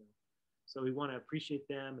 You know? So we want to appreciate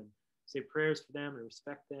them and say prayers for them and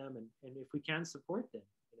respect them, and if we can, support them.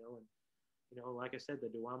 You know, and you know, like I said, the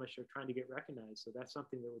Duwamish are trying to get recognized, so that's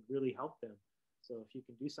something that would really help them. So if you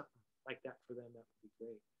can do something like that for them, that would be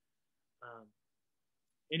great.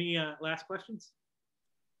 Any last questions?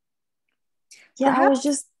 Yeah, I was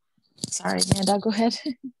just, sorry, Amanda, go ahead.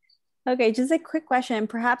 Okay, just a quick question.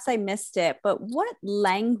 Perhaps I missed it, but what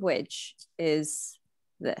language is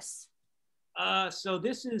this? So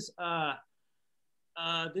this is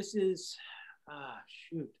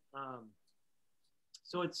shoot.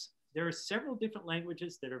 So there are several different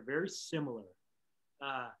languages that are very similar.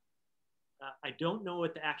 I don't know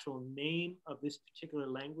what the actual name of this particular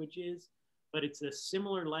language is, but it's a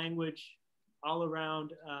similar language all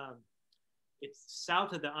around. It's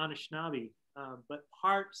south of the Anishinaabe, but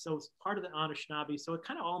so it's part of the Anishinaabe. So it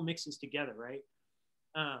kind of all mixes together, right?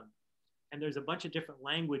 And there's a bunch of different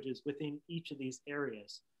languages within each of these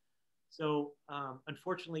areas. So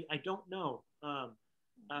unfortunately, I don't know.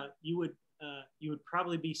 You would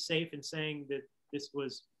probably be safe in saying that this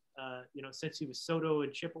was, since he was Saulteaux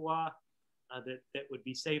and Chippewa, that would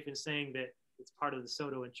be safe in saying that it's part of the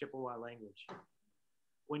Saulteaux and Chippewa language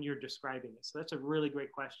when you're describing it. So that's a really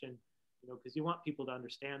great question, because you want people to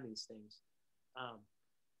understand these things.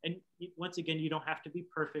 And once again, you don't have to be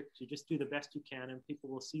perfect. You just do the best you can, and people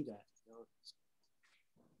will see that.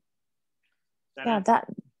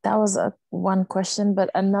 That was one question. But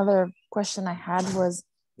another question I had was,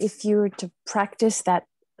 if you were to practice that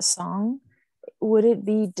song, would it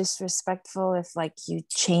be disrespectful if like you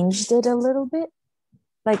changed it a little bit?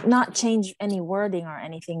 Like not change any wording or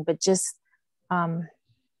anything, but just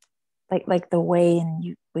like the way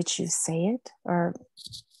in which you say it, or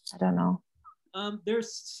I don't know.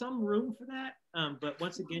 There's some room for that, but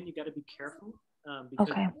once again, you got to be careful because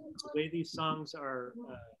the way these songs are,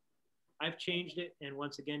 I've changed it, and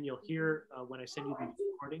once again, you'll hear when I send you the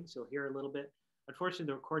recordings, you'll hear a little bit. Unfortunately,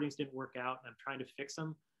 the recordings didn't work out, and I'm trying to fix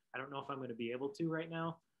them. I don't know if I'm going to be able to right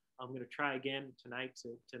now. I'm going to try again tonight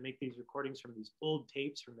to make these recordings from these old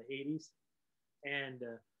tapes from the 80s. And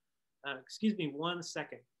excuse me 1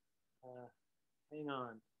 second. Hang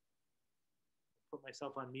on. Put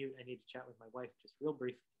myself on mute. I need to chat with my wife just real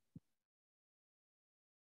brief.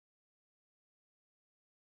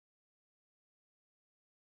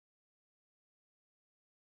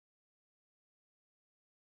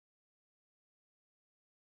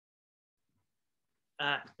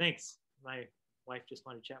 Thanks. My wife just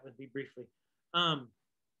wanted to chat with me briefly.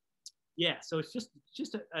 Yeah, so it's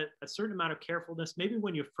just a certain amount of carefulness. Maybe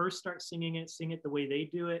when you first start singing it, sing it the way they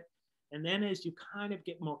do it. And then as you kind of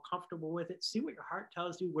get more comfortable with it, see what your heart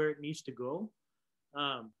tells you where it needs to go.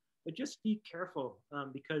 But just be careful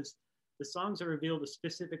because the songs are revealed a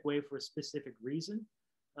specific way for a specific reason.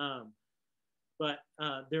 But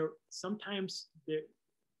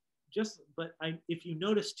if you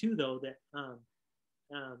notice too, though, that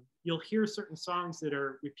you'll hear certain songs that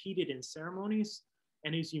are repeated in ceremonies.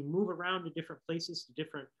 And as you move around to different places, to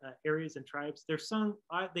different areas and tribes, they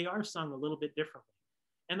are sung a little bit differently.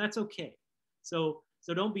 And that's okay. So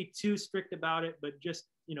don't be too strict about it, but just,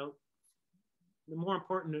 the more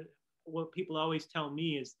important, what people always tell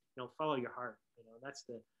me is, follow your heart. That's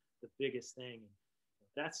the biggest thing.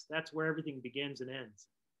 That's where everything begins and ends,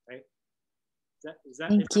 right? Is that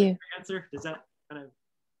Thank you. Your answer? Does that kind of?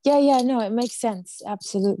 Yeah, no, it makes sense.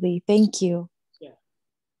 Absolutely. Thank you. Yeah.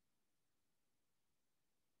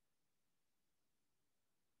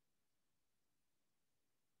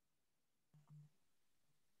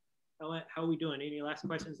 How are we doing? Any last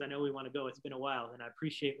questions? I know we want to go. It's been a while, and I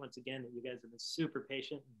appreciate once again that you guys have been super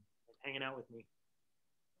patient and hanging out with me.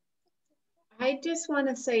 I just want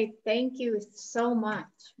to say thank you so much.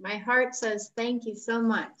 My heart says thank you so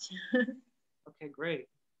much. Okay, great.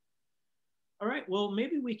 All right, well,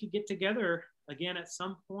 maybe we could get together again at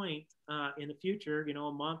some point in the future,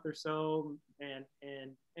 a month or so, and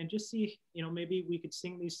just see, maybe we could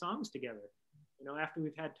sing these songs together, after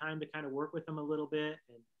we've had time to kind of work with them a little bit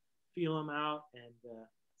and feel them out and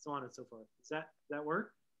so on and so forth. Does that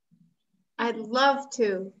work? I'd love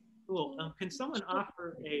to. Cool. Can someone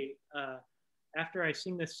offer after I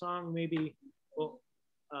sing this song, maybe,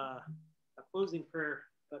 a closing prayer,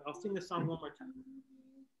 but I'll sing this song one more time.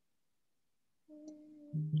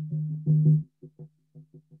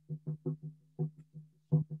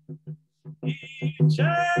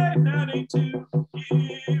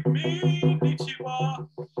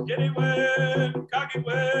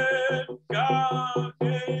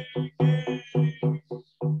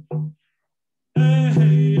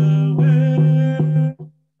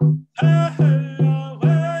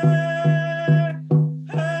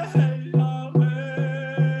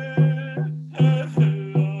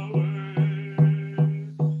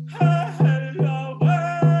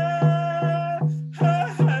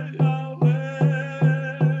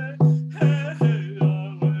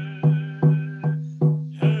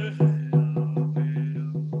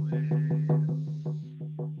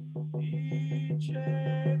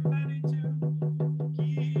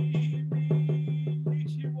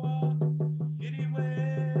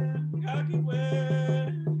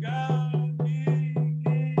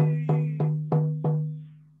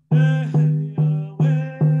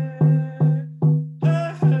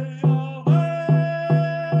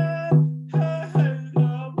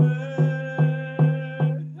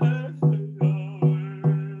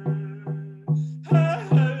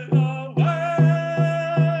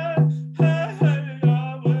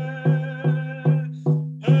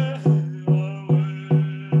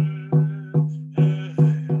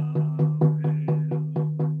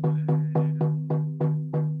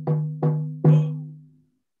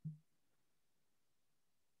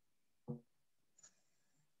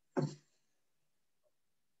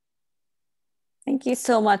 Thank you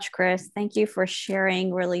so much, Chris. Thank you for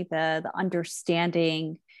sharing really the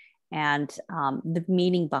understanding and the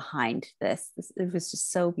meaning behind this. It was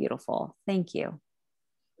just so beautiful. Thank you.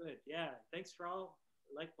 Good. Yeah. Thanks for all,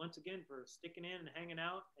 like, once again, for sticking in and hanging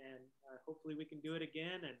out. And hopefully we can do it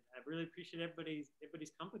again. And I really appreciate everybody's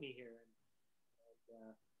company here. And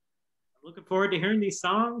I'm looking forward to hearing these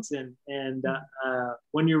songs. And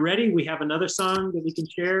when you're ready, we have another song that we can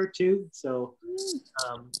share too. So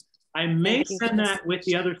I may send that with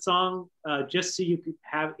the other song just so you could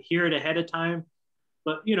hear it ahead of time.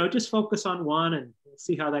 But, you know, just focus on one and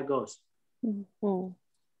see how that goes. Mm-hmm.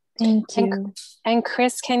 Thank you. And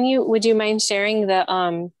Chris, would you mind sharing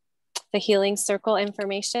the Healing Circle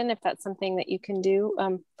information, if that's something that you can do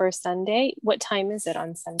for Sunday? What time is it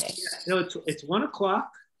on Sunday? Yeah, no, it's 1 o'clock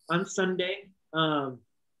on Sunday. I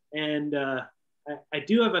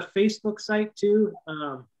do have a Facebook site too.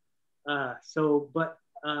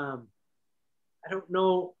 I don't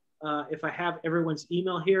know if I have everyone's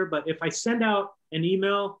email here, but if I send out an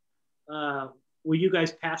email, will you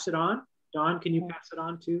guys pass it on? Dawn, can you pass it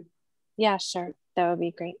on too? Yeah, sure. That would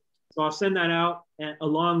be great. So I'll send that out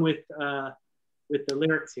along with the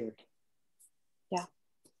lyrics here. Yeah.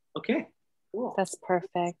 Okay. Cool. That's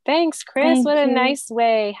perfect. Thanks, Chris. What a nice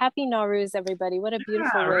way. Happy Nowruz, everybody. What a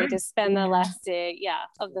beautiful way to spend the last day,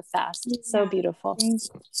 of the fast. Yeah. So beautiful.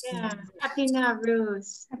 Yeah. Happy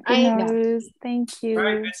Nowruz. Happy Nowruz. Thank you. All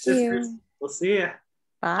right, good sisters. We'll see you.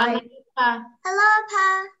 Bye. Aloha.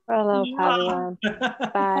 Aloha, everyone.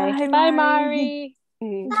 Bye. Bye, Bye, Mari.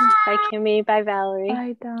 Mari. Bye, Kimmy. Bye, Valerie.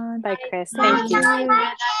 Bye, Dawn. Bye, Chris. Bye. Thank you.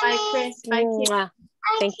 Bye, Chris. Bye, Kim.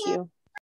 Thank you.